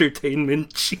Munch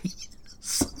Entertainment Cheese?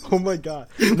 Oh my god!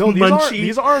 No,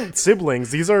 these aren't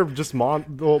siblings. These are just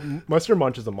Mr.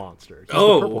 Munch is a monster. He's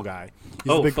the purple guy.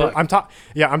 He's the big fuck.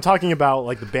 I'm talking about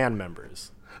the band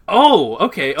members. Oh,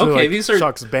 okay. These are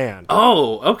Chuck's band.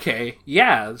 Oh, okay.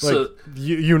 Yeah. So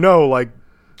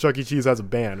Chuck E. Cheese has a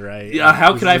band, right? Yeah.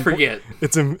 How could I forget?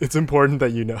 It's important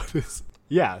that you know this.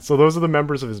 Yeah. So those are the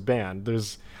members of his band.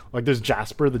 There's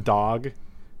Jasper the dog.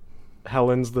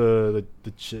 Helen's the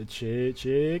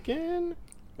chicken.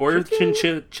 Or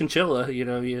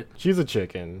chinchilla. She's a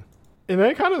chicken. And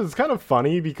then it's kind of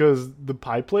funny because the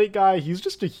Pie Plate guy, he's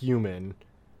just a human.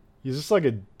 He's just like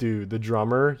a dude. The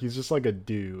drummer, he's just like a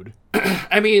dude.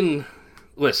 I mean,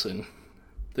 listen,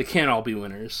 they can't all be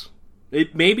winners.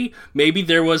 Maybe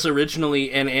there was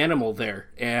originally an animal there,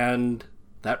 and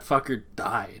that fucker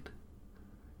died.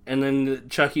 And then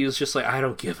Chucky was just like, I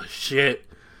don't give a shit.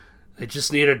 I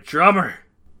just need a drummer.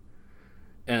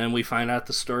 And then we find out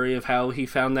the story of how he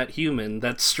found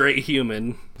that straight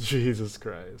human. Jesus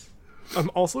Christ.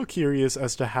 I'm also curious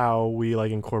as to how we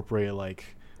like incorporate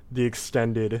like the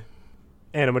extended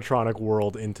animatronic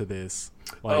world into this.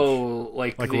 Like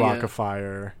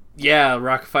Rockafire. Yeah,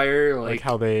 Rockafire. Like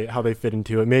how they fit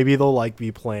into it. Maybe they'll like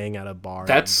be playing at a bar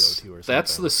that's that you go to or something.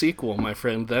 That's the sequel, my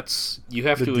friend. You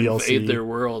have to DLC. Invade their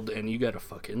world, and you gotta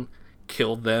fucking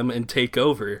kill them and take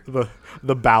over.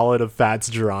 The Ballad of Fats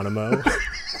Geronimo.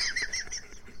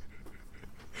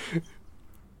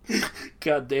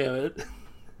 God damn it.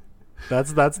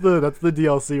 That's the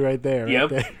DLC right there.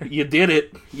 Yep. Right there. You did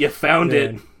it. You found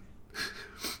it.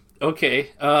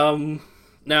 Okay.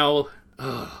 Now,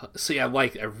 see, I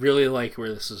really like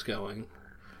where this is going.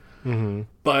 Mm-hmm.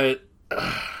 But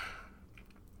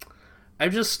I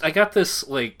got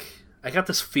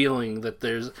this feeling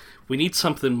that we need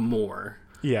something more.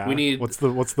 Yeah. We need what's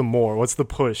the more? What's the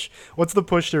push? What's the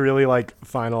push to really like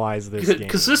finalize this game?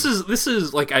 Because this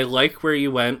is like, I like where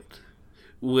you went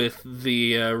with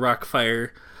the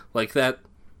Rockafire, like that.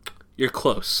 You're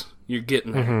close. You're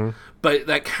getting there. Mm-hmm. But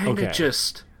that kind of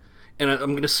just, and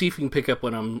I'm gonna see if you can pick up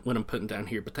what I'm putting down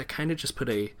here. But that kind of just put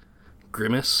a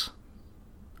grimace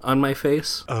on my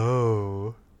face.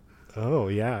 Oh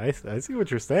yeah, I see what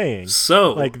you're saying.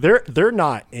 So like they're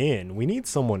not in. We need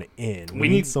someone in. We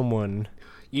need someone.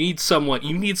 You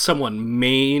need someone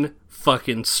main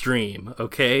fucking stream,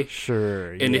 okay?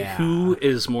 Sure. And who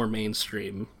is more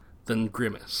mainstream than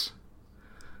Grimace?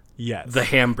 Yes. The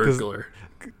Hamburglar.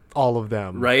 All of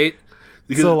them. Right?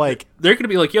 Because so like they're gonna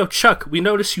be like, yo, Chuck, we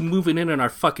noticed you moving in our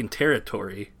fucking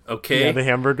territory, okay? Yeah, the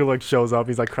Hamburger like shows up,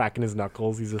 he's like cracking his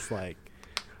knuckles, he's just like,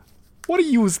 what do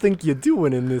you think you're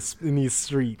doing in these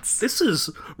streets? This is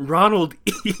Ronald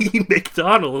E.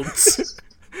 McDonald's.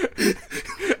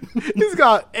 He's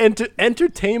got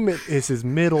entertainment is his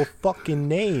middle fucking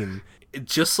name.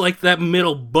 Just like that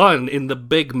middle bun in the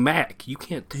Big Mac. You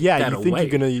can't take that away. Yeah,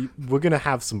 you think we're gonna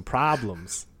have some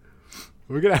problems.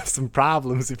 We're gonna have some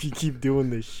problems if you keep doing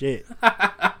this shit.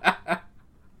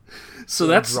 So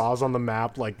that's draws on the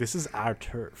map like, this is our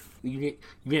turf. You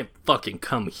can't fucking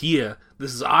come here.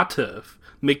 This is our turf.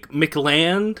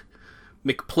 McLand,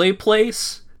 McPlay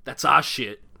Place, that's our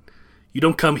shit. You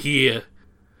don't come here.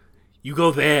 You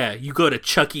go there. You go to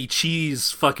Chuck E.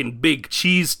 Cheese, fucking Big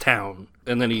Cheese Town.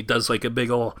 And then he does like a big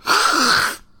ol'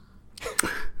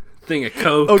 thing of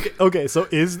coke. Okay. So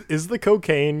is the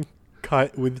cocaine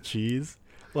cut with cheese?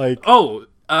 Like, well,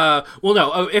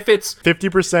 no. If it's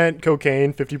 50%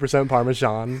 cocaine, 50%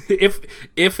 Parmesan.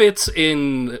 If it's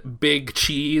in Big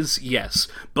Cheese, yes.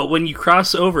 But when you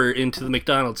cross over into the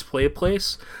McDonald's Play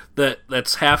Place,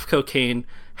 that's half cocaine,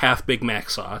 half Big Mac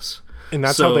sauce. And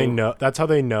that's how they know. That's how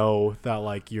they know that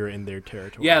like you're in their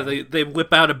territory. Yeah, they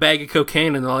whip out a bag of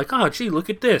cocaine and they're like, "Oh, gee, look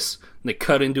at this!" And they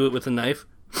cut into it with a knife.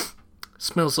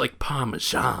 Smells like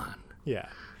Parmesan. Yeah,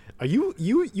 are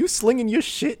you slinging your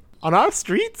shit on our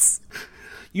streets?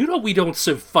 You know we don't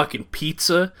serve fucking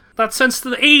pizza. Not since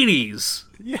the 80s.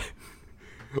 Yeah,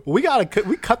 we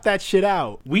cut that shit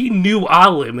out. We knew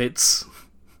our limits.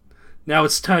 Now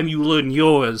it's time you learn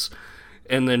yours.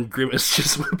 And then Grimace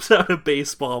just whips out a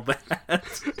baseball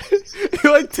bat. He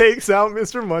like takes out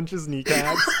Mr. Munch's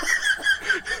kneecaps.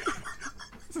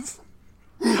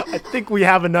 I think we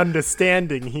have an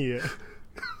understanding here.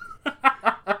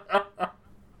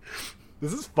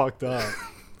 This is fucked up.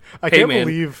 I can't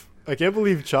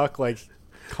believe Chuck like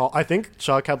I think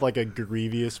Chuck had like a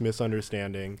grievous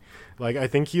misunderstanding. Like, I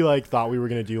think he like thought we were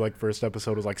gonna do like first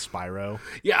episode was like Spyro.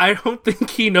 Yeah, I don't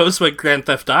think he knows what Grand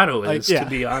Theft Auto is, to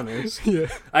be honest. Yeah.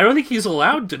 I don't think he's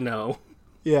allowed to know.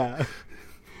 Yeah.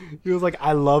 He was like,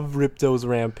 I love Ripto's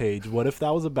Rampage. What if that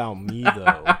was about me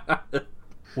though?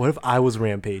 What if I was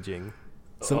rampaging?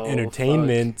 Some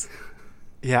entertainment. Fuck.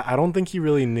 Yeah, I don't think he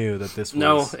really knew that this was...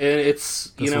 No,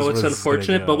 it's, it's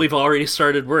unfortunate, but we've already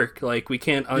started work. Like, we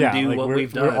can't undo what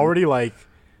we've done. We're already, like,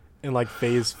 in, like,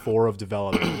 phase 4 of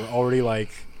development. We're already, like...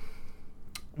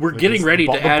 We're getting ready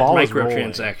to add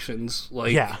microtransactions.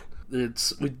 Like, yeah.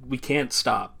 We can't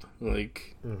stop.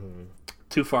 Like,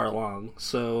 too far along.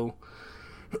 So,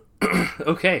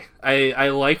 okay. I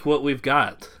like what we've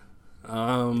got.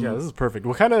 Yeah, this is perfect.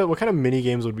 What kind of mini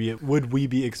games would we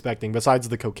be expecting besides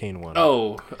the cocaine one?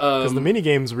 Oh, because the mini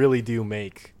games really do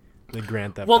make the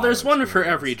Grand Theft Well, Auto there's one for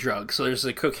experience. every drug. So there's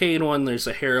a cocaine one, there's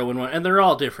a heroin one, and they're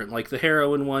all different. Like the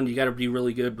heroin one, you got to be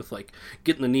really good with like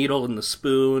getting the needle and the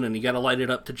spoon, and you got to light it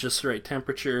up to just the right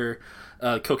temperature.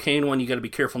 Cocaine one, you got to be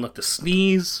careful not to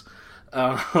sneeze.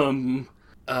 What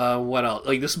else?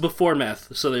 Like this is before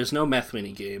meth, so there's no meth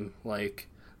mini game. Like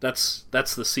that's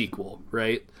the sequel,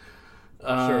 right?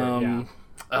 Sure. Yeah.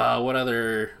 What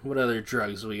other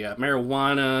drugs we got?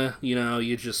 Marijuana.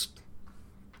 You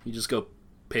just go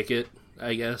pick it.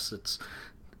 I guess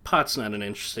pot's not an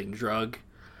interesting drug.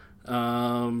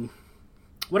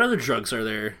 What other drugs are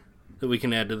there that we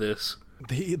can add to this?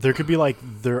 There could be like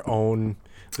their own.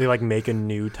 They like make a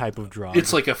new type of drug.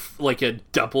 It's like a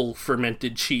double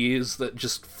fermented cheese that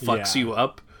just fucks you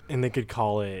up. And they could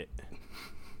call it.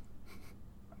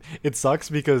 It sucks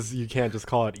because you can't just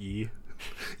call it E.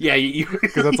 Yeah,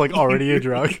 because that's like already a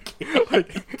drug.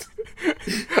 Like,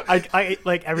 I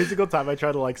like every single time I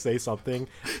try to like say something,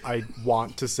 I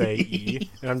want to say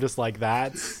E, and I'm just like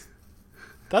that's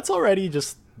already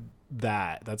just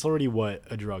that. That's already what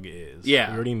a drug is.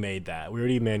 Yeah, we already made that. We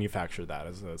already manufactured that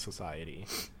as a society.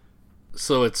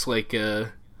 So it's like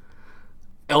here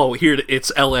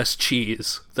it's LS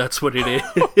cheese. That's what it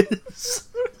is.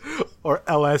 Or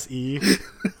LSE.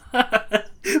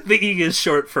 The E is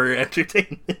short for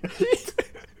entertainment.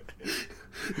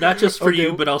 Not just for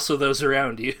you, but also those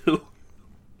around you.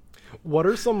 What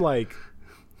are some like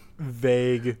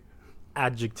vague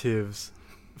adjectives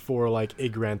for like a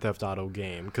Grand Theft Auto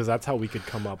game? Because that's how we could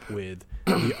come up with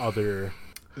the other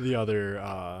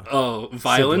violence.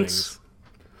 Siblings.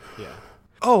 Yeah.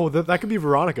 Oh, that could be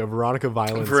Veronica. Veronica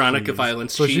Violence. Veronica cheese.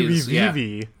 Violence so cheese. So she'd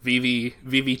be Vivi. Yeah.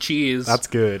 Vivi cheese. That's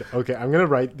good. Okay, I'm gonna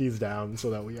write these down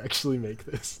so that we actually make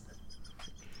this.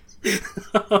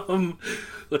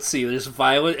 Let's see. There's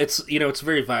violent. It's a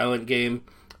very violent game.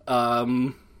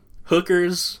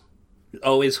 Hookers,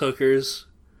 always hookers.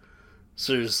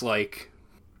 So there's like,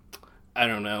 I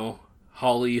don't know,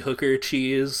 Holly Hooker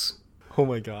cheese. Oh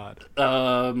my god.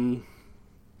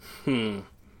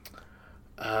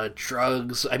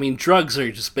 Drugs. I mean, drugs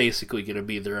are just basically going to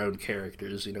be their own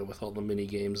characters, with all the mini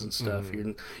games and stuff.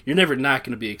 Mm. You're never not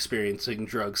going to be experiencing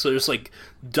drugs. So there's like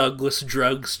Douglas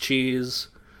Drugs cheese.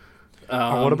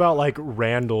 What about like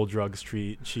Randall Drugs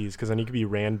cheese? Because then you could be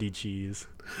Randy cheese.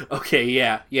 Okay,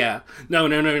 yeah.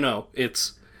 No.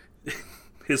 It's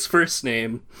his first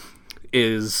name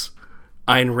is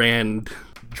Ayn Rand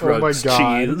Drugs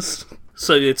cheese.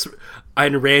 So it's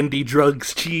Ayn Randy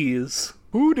Drugs cheese.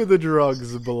 Who do the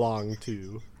drugs belong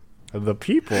to? The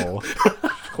people.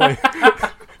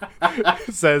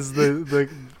 Says the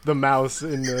mouse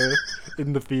in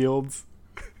the fields.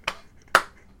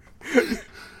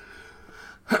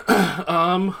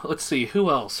 Let's see, who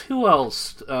else? Well,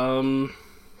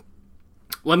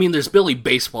 I mean, there's Billy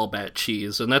Baseball Bat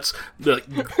Cheese, and that's the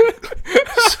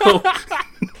so.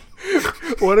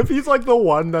 What if he's like the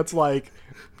one that's like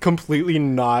completely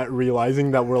not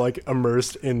realizing that we're like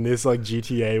immersed in this like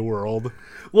GTA world?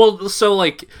 Well, so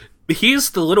like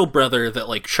he's the little brother that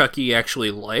like Chucky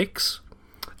actually likes.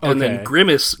 And then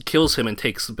Grimace kills him and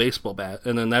takes the baseball bat,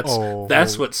 and then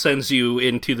that's what sends you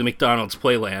into the McDonald's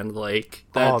playland. Like,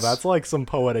 that's like some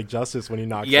poetic justice when he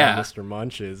knocks out Mr.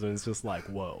 Munches, and it's just like,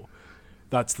 whoa,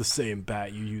 that's the same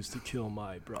bat you used to kill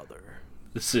my brother.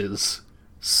 This is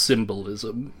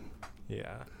symbolism.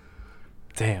 Yeah.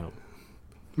 Damn.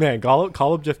 Man,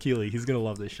 call up Jeff Keighley. He's gonna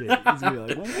love this shit. He's gonna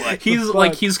be like,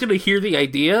 what? He's gonna hear the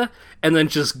idea and then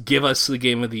just give us the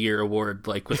Game of the Year award,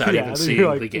 like without even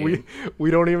seeing the game. We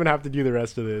don't even have to do the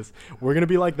rest of this. We're gonna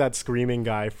be like that screaming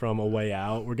guy from A Way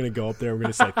Out. We're gonna go up there. We're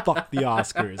gonna say fuck the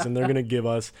Oscars, and they're gonna give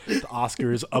us the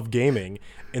Oscars of gaming,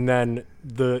 and then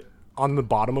on the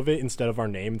bottom of it, instead of our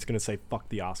name, it's gonna say fuck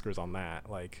the Oscars on that.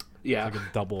 Like, yeah, like a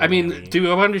double. I mean, do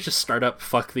I want to just start up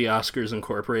Fuck the Oscars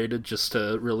Incorporated just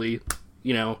to really,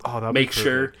 make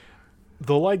sure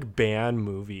they'll like ban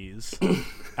movies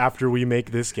after we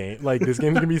make this game. Like, this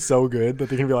game's gonna be so good that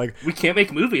they can be like, we can't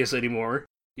make movies anymore.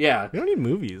 Yeah, we don't need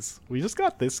movies. We just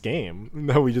got this game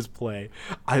that we just play.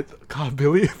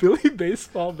 Billy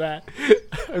Baseball Bat.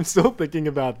 I'm still thinking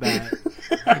about that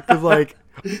because like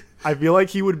I feel like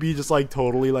he would be just like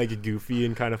totally like goofy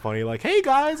and kind of funny. Like, hey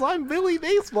guys, I'm Billy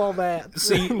Baseball Bat.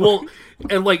 See, well,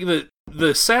 and like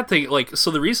the sad thing, like,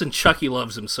 so the reason Chucky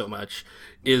loves him so much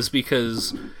is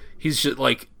because he's just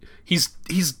like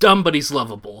he's dumb but he's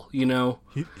lovable,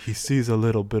 He sees a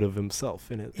little bit of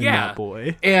himself in that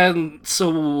boy. And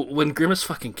so when Grimace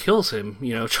fucking kills him,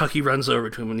 Chucky runs over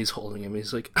to him and he's holding him.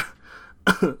 He's like,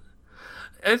 I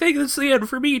think that's the end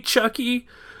for me, Chucky.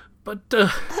 But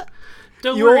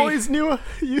Don't worry.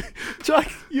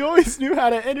 Chuck, you always knew how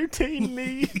to entertain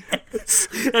me. Yes.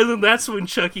 And then that's when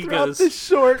Chucky Throughout goes, this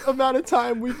short amount of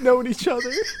time we've known each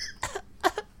other.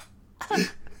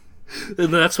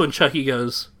 And that's when Chucky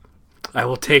goes, I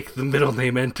will take the middle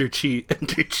name Enter Cheese.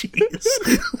 Enter Cheese.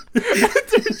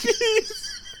 Enter Cheese.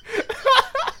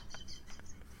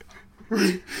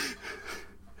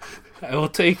 I will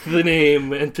take the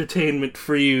name Entertainment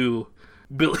for you,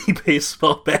 Billy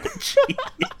Baseball Bat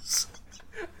Cheese.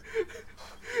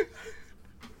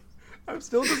 I'm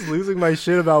still just losing my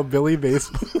shit about Billy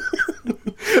Baseball.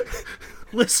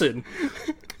 Listen,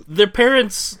 their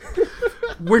parents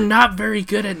were not very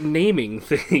good at naming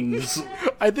things.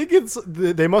 I think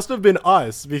they must have been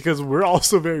us, because we're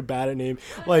also very bad at naming.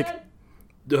 Like,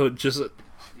 yes,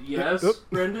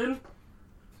 Brendan?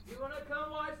 You want to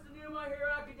come watch the new My Hero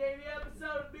Academia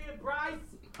episode of Me and Bryce?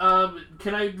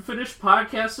 Can I finish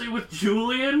podcasting with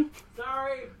Julian?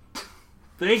 Sorry.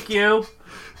 Thank you.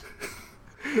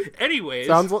 Anyways.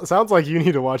 Sounds like you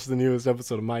need to watch the newest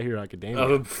episode of My Hero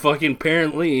Academia. Fucking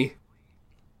apparently.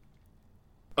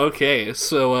 Okay,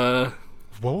 so,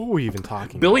 what were we even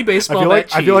talking Billy about? Baseball I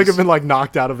feel like I've been, like,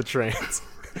 knocked out of a trance.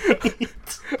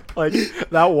 Like,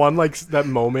 that one, like, that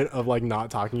moment of, like, not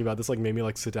talking about this, like, made me,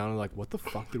 like, sit down and, like, what the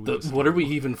fuck did we just What are we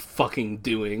even fucking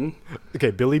doing?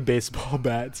 Okay, Billy Baseball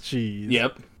Bats Cheese.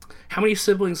 Yep. How many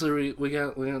siblings are we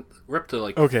got? We're up to,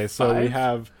 like, okay, so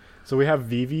 5? we have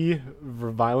Vivi,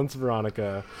 Violence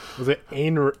Veronica. Was it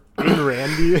Ayn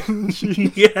Randy and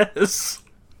Cheese? Yes.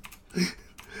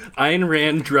 Ayn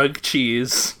Rand Drug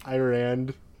Cheese. Ayn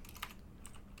Rand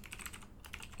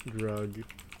Drug.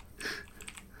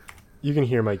 You can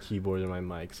hear my keyboard and my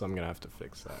mic, so I'm gonna have to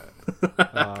fix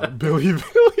that. Billy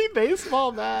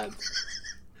Baseball Bat.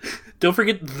 Don't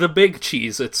forget the Big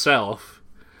Cheese itself.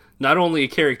 Not only a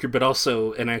character, but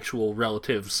also an actual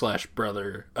relative /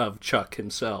 brother of Chuck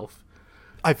himself.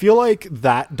 I feel like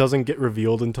that doesn't get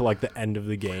revealed until, like, the end of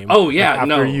the game. Oh, yeah,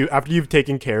 like, after you've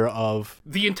taken care of...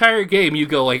 The entire game, you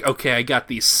go, like, okay, I got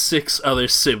these 6 other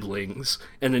siblings,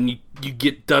 and then you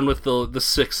get done with the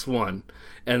 6th one,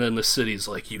 and then the city's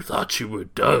like, you thought you were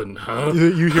done, huh?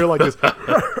 You hear, like, this...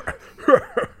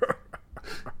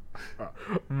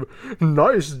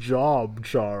 Nice job,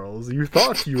 Charles. You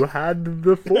thought you had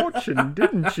the fortune,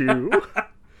 didn't you?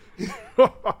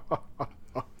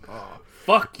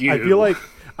 Fuck you.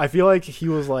 I feel like he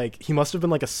was like, he must have been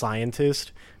like a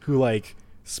scientist who like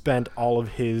spent all of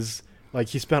his, like,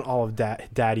 he spent all of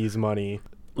daddy's money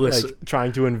like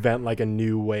trying to invent like a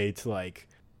new way to like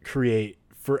create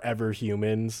forever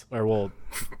humans, or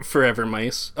forever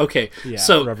mice. Okay. Yeah,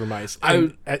 so forever mice.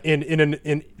 And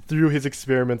through his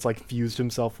experiments, like, fused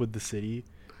himself with the city,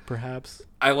 perhaps.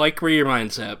 I like where your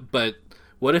mind's at, but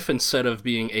what if instead of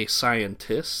being a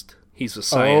scientist, he's a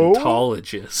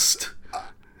Scientologist?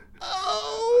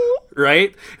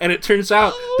 Right? And it turns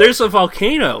out there's a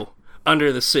volcano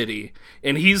under the city,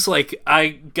 and he's like, I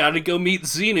gotta go meet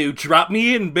Xenu, drop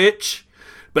me in, bitch.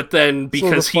 But then,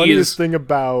 because so the funniest thing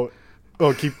about...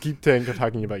 Oh, keep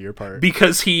talking about your part.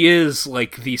 Because he is,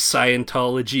 like, the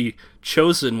Scientology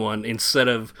chosen one, instead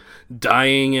of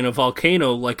dying in a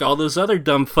volcano like all those other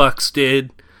dumb fucks did,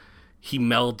 he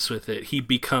melds with it. He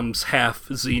becomes half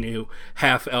Xenu,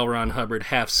 half L. Ron Hubbard,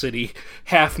 half city,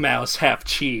 half mouse, half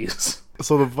cheese.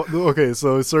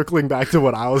 So circling back to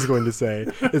what I was going to say,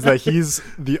 is that he's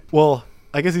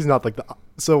I guess he's not like the...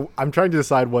 So I'm trying to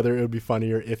decide whether it would be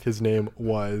funnier if his name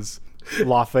was...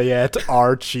 Lafayette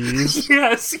R. Cheese,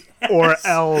 yes, or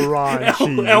L. Ron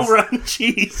Cheese. L. Ron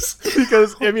Cheese,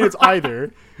 because I mean it's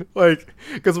either, like,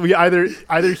 because we either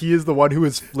he is the one who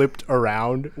is flipped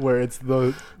around where it's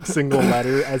the single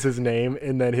letter as his name,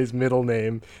 and then his middle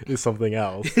name is something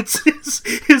else. It's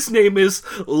his name is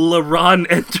LaRon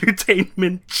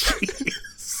Entertainment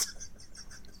Cheese.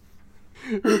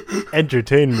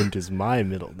 Entertainment is my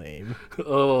middle name.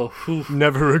 Oh,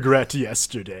 never regret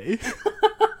yesterday.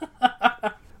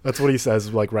 That's what he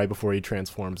says, like, right before he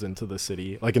transforms into the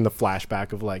city, like in the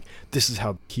flashback of like, this is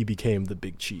how he became the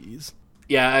Big Cheese.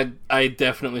 Yeah, I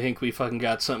definitely think we fucking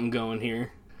got something going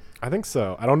here. I think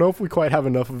so. I don't know if we quite have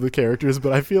enough of the characters,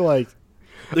 but I feel like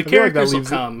the characters will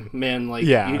come, man. Like,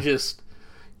 yeah.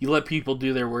 You let people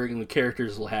do their work, and the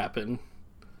characters will happen.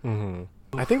 Mm-hmm.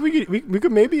 I think we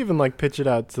could maybe even like pitch it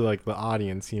out to like the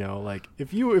audience. You know, like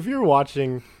if you're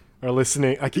watching. Or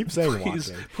listening, I keep saying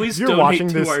watching. Please donate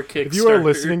to our Kickstarter. If you are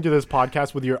listening to this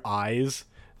podcast with your eyes,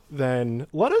 then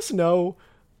let us know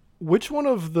which one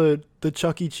of the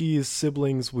Chuck E. Cheese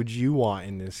siblings would you want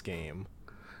in this game.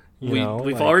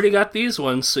 We've already got these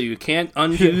ones, so you can't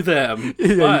undo them.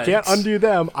 Yeah, you can't undo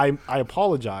them. I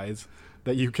apologize,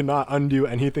 that you cannot undo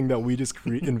anything that we just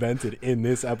invented in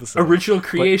this episode. Original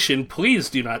creation, please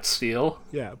do not steal.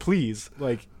 Yeah, please.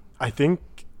 Like, I think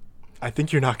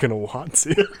you're not going to want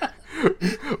to.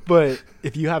 But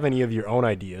if you have any of your own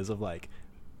ideas of, like,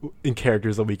 in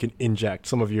characters that we can inject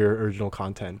some of your original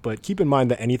content, but keep in mind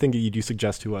that anything that you do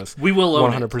suggest to us, we will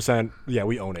own 100%. It. Yeah,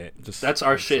 we own it. That's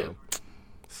our shit.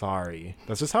 Sorry,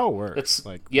 that's just how it works.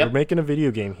 We're making a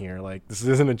video game here. Like, this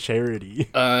isn't a charity.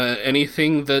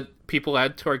 Anything that people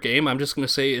add to our game, I'm just gonna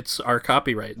say it's our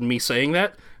copyright. And me saying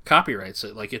that copyrights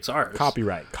it, like it's ours.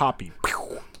 Copyright, copy.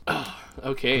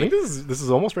 Okay. I think this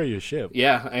is almost ready to ship.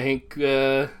 Yeah, I think.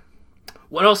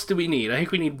 What else do we need? I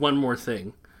think we need one more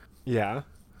thing. Yeah.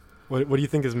 What do you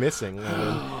think is missing? I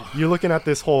mean, you're looking at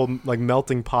this whole like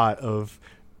melting pot of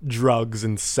drugs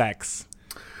and sex.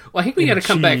 Well, I think we got to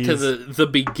come back to the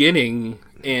beginning,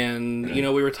 and we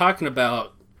were talking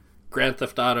about Grand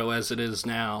Theft Auto as it is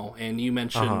now, and you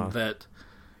mentioned that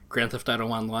Grand Theft Auto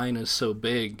Online is so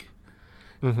big,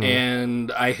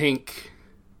 and I think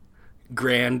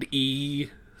Grand E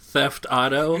Theft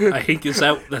Auto, I think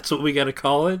that's what we got to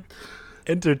call it.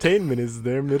 Entertainment is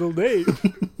their middle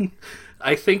name.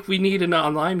 I think we need an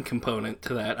online component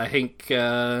to that. I think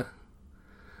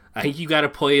you got to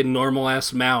play a normal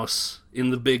ass mouse in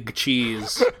the big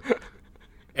cheese,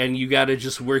 and you got to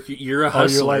just work. You're a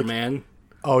hustler, man.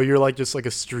 Oh, you're like just like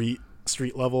a street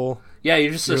level. Yeah,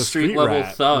 you're just a street level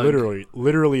rat. thug.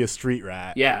 Literally a street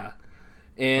rat. Yeah,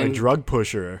 and a drug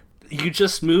pusher. You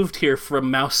just moved here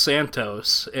from Mouse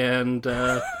Santos, and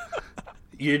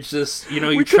you're just,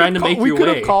 you're trying to make your way.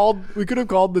 We could have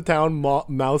called the town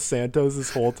Mouse Santos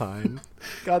this whole time.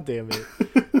 God damn it.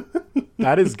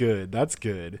 That is good. That's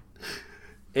good.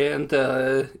 And,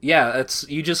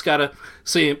 you just gotta,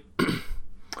 see,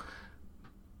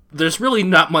 there's really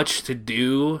not much to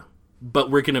do, but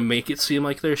we're gonna make it seem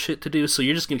like there's shit to do, so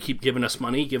you're just gonna keep giving us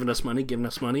money.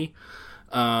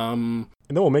 And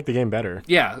then we'll make the game better.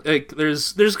 Yeah, like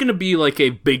there's gonna be like a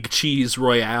big cheese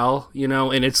royale,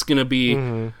 and it's gonna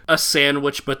be a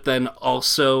sandwich, but then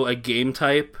also a game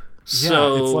type.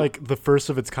 So it's like the first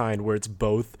of its kind, where it's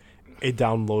both a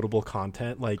downloadable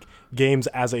content, like games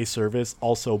as a service,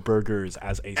 also burgers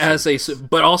as a service.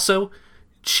 But also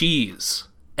cheese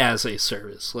as a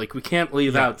service. Like, we can't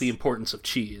leave out the importance of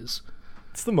cheese.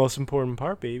 It's the most important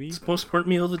part, baby. It's the most important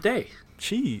meal of the day.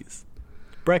 Cheese.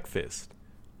 Breakfast.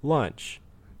 Lunch.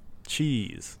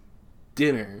 Cheese.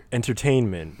 Dinner.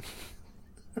 Entertainment.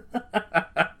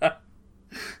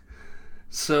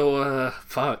 So,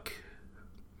 fuck.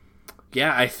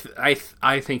 Yeah,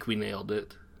 I think we nailed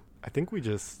it. I think we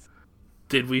just...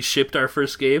 Did we ship our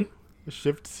first game?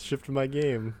 Shipped my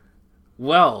game.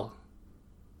 Well,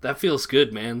 that feels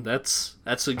good, man. That's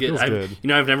a good... good.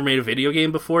 I've never made a video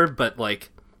game before, but,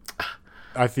 like...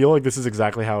 I feel like this is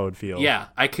exactly how it would feel. Yeah,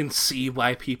 I can see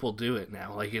why people do it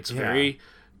now. Like, it's very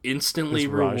instantly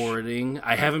rewarding.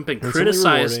 I haven't been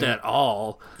criticized at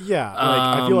all. Yeah,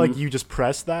 I feel like you just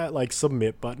press that, like,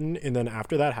 submit button, and then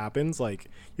after that happens, like,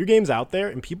 your game's out there,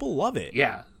 and people love it.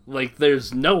 Yeah, like,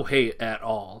 there's no hate at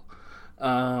all.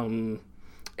 And,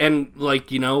 like,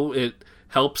 it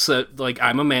helps that, like,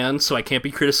 I'm a man, so I can't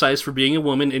be criticized for being a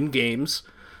woman in games.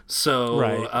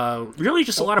 So, really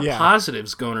just a lot of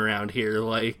positives going around here.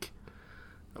 Like,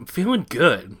 I'm feeling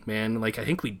good, man. Like, I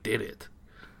think we did it.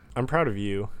 I'm proud of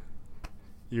you.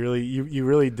 You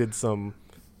really did a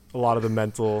lot of the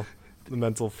mental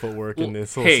footwork in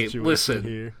this whole situation listen,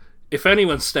 here. If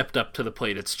anyone stepped up to the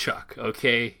plate, it's Chuck,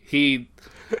 okay? We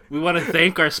want to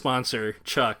thank our sponsor,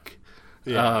 Chuck.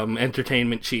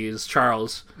 Entertainment Cheese,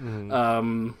 Charles. We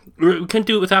couldn't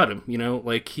do it without him,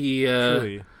 like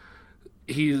he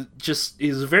he's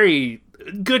a very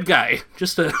good guy,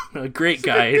 just a great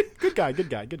guy. good guy.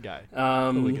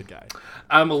 Totally good guy.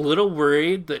 I'm a little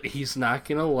worried that he's not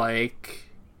gonna like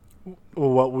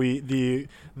what the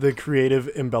creative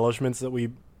embellishments that we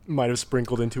might have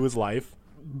sprinkled into his life.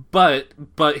 But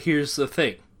here's the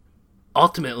thing.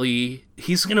 Ultimately,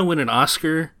 he's gonna win an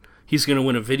Oscar. He's gonna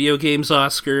win a video games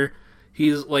Oscar.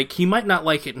 He might not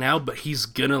like it now, but he's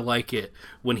gonna like it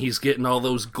when he's getting all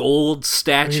those gold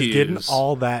statues. He's getting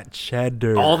all that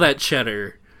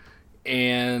cheddar.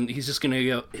 And he's just gonna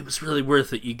go, it was really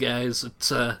worth it, you guys.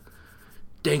 It's,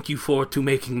 thank you for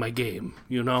making my game,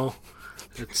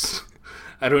 It's,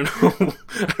 I don't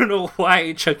know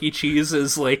why Chuck E. Cheese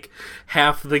is, like,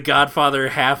 half The Godfather,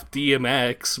 half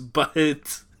DMX,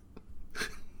 but,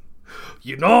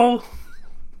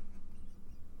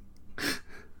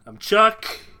 I'm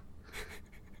Chuck,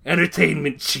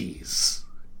 Entertainment Cheese.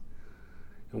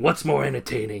 And what's more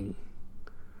entertaining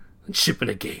than shipping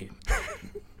a game?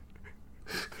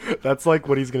 That's like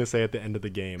what he's gonna say at the end of the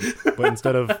game. But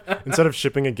instead of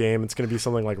shipping a game, it's gonna be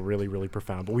something like really, really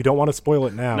profound. But we don't want to spoil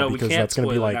it now because that's gonna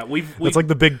be like that's like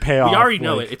the big payoff. We already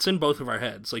know it. It's in both of our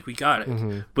heads. Like we got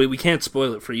it, but we can't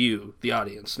spoil it for you, the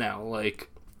audience. Now, like,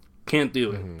 can't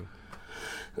do it.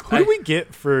 Who do we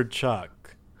get for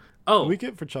Chuck? Oh, who do we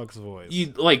get for Chuck's voice?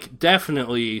 Like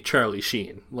definitely Charlie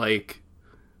Sheen. Like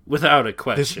without a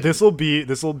question. This will be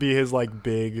his like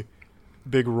big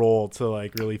role to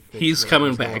like really fix he's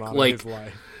coming back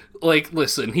like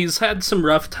listen, he's had some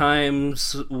rough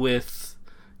times with,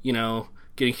 you know,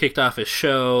 getting kicked off his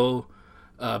show,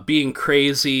 being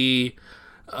crazy,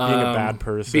 being a bad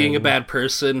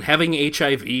person, having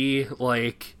HIV.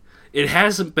 Like, it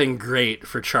hasn't been great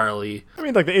for Charlie. I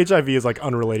mean, like, the HIV is like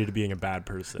unrelated to being a bad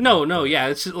person. No, yeah,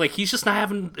 it's just, like, he's just not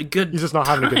having a good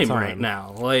time right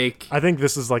now. Like, I think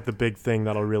this is like the big thing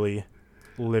that'll really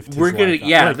lift his we're gonna life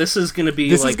like, this is gonna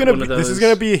be like one of those. This is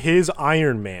gonna be his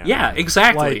Iron Man. Yeah,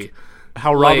 exactly. Like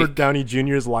how Robert Downey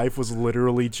Jr.'s life was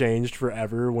literally changed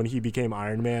forever when he became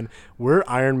Iron Man. We're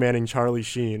Iron Manning Charlie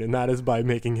Sheen, and that is by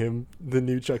making him the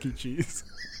new Chuck E. Cheese.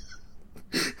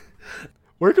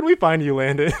 Where can we find you,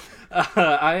 Landon?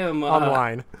 I am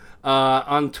online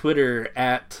on Twitter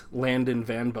at Landon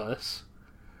Van Bus.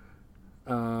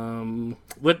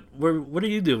 What are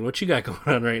you doing? What you got going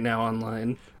on right now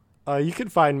online? You can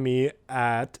find me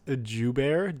at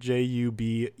Jubear,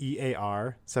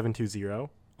 Jubear 720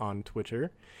 on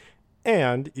Twitter.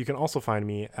 And you can also find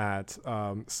me at,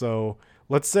 so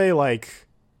let's say like,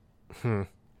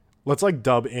 let's like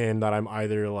dub in that I'm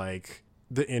either like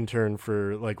the intern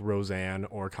for like Roseanne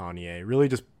or Kanye. Really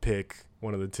just pick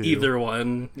one of the two. Either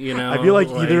one, you know. I feel like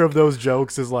either of those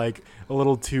jokes is like a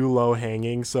little too low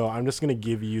hanging, so I'm just going to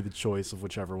give you the choice of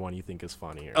whichever one you think is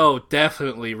funnier. Oh,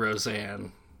 definitely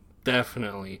Roseanne.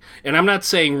 Definitely. And I'm not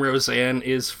saying Roseanne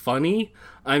is funny.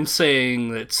 I'm saying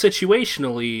that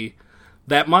situationally,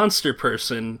 that monster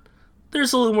person,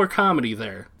 there's a little more comedy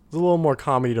there. There's a little more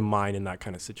comedy to mine in that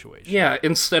kind of situation. Yeah,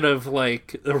 instead of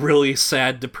like a really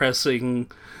sad,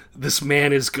 depressing, this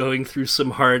man is going through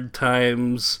some hard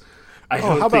times. I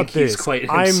don't think he's quite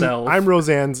himself. I'm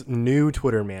Roseanne's new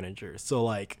Twitter manager. So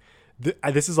like,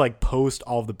 this is like post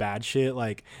all of the bad shit.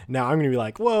 Like now I'm going to be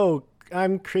like, whoa,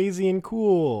 I'm crazy and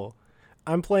cool.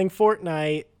 I'm playing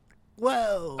Fortnite.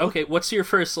 Whoa. Okay, what's your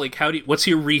first like? What's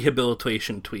your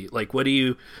rehabilitation tweet? Like, what do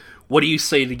you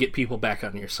say to get people back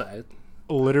on your side?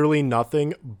 Literally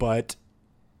nothing but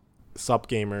sup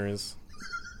gamers.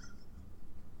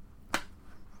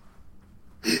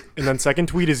 And then second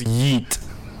tweet is yeet.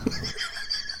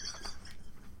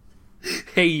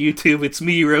 Hey YouTube, it's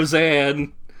me,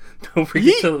 Roseanne. Don't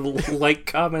forget to like,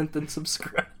 comment, and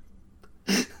subscribe.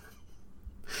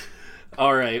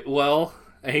 Alright, well,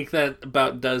 I think that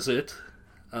about does it.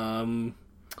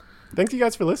 Thanks you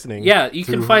guys for listening. Yeah, you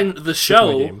can find the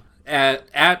show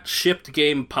at Shipped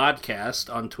Game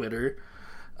Podcast on Twitter.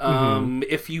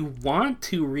 If you want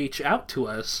to reach out to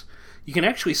us, you can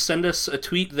actually send us a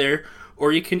tweet there,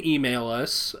 or you can email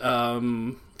us at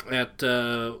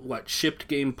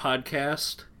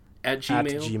shippedgamepodcast at Gmail? At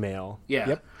Gmail. Yeah.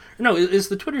 Yep. No, is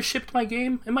the Twitter Shipped My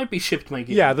Game? It might be Shipped My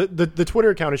Game. Yeah, the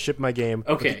Twitter account is Shipped My Game.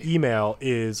 Okay. The email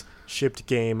is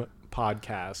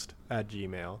shippedgamepodcast at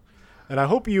Gmail. And I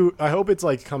hope it's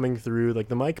like coming through. Like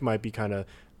the mic might be kind of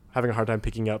having a hard time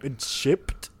picking up. It's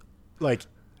shipped like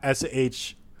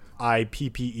SHIPPED,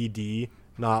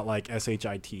 not like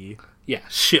SHIT. Yeah,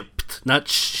 shipped, not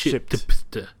shipped.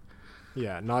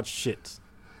 Yeah, not shit.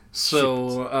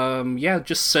 So, yeah,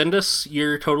 just send us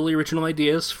your totally original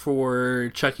ideas for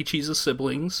Chuck E. Cheese's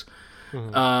siblings.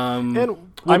 And I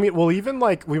mean, we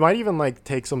might even like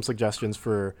take some suggestions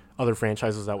for other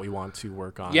franchises that we want to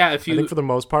work on. Yeah, I think for the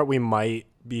most part we might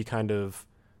be kind of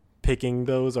picking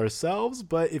those ourselves,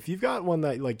 but if you've got one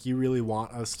that like you really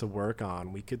want us to work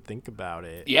on, we could think about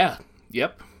it. Yeah.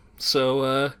 Yep.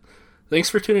 So, thanks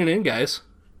for tuning in, guys.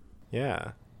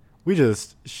 Yeah. We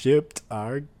just shipped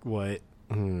our what?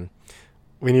 We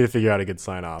need to figure out a good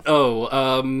sign off.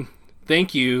 Oh,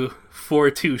 thank you for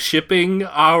shipping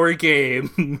our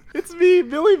game. It's me,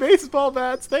 Billy Baseball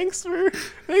Bats. Thanks for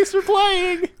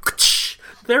playing.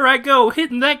 There I go,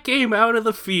 hitting that game out of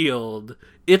the field.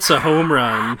 It's a home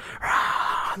run.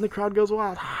 And the crowd goes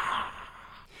wild.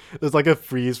 There's like a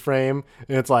freeze frame,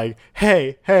 and it's like,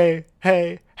 hey, hey,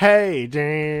 hey, hey.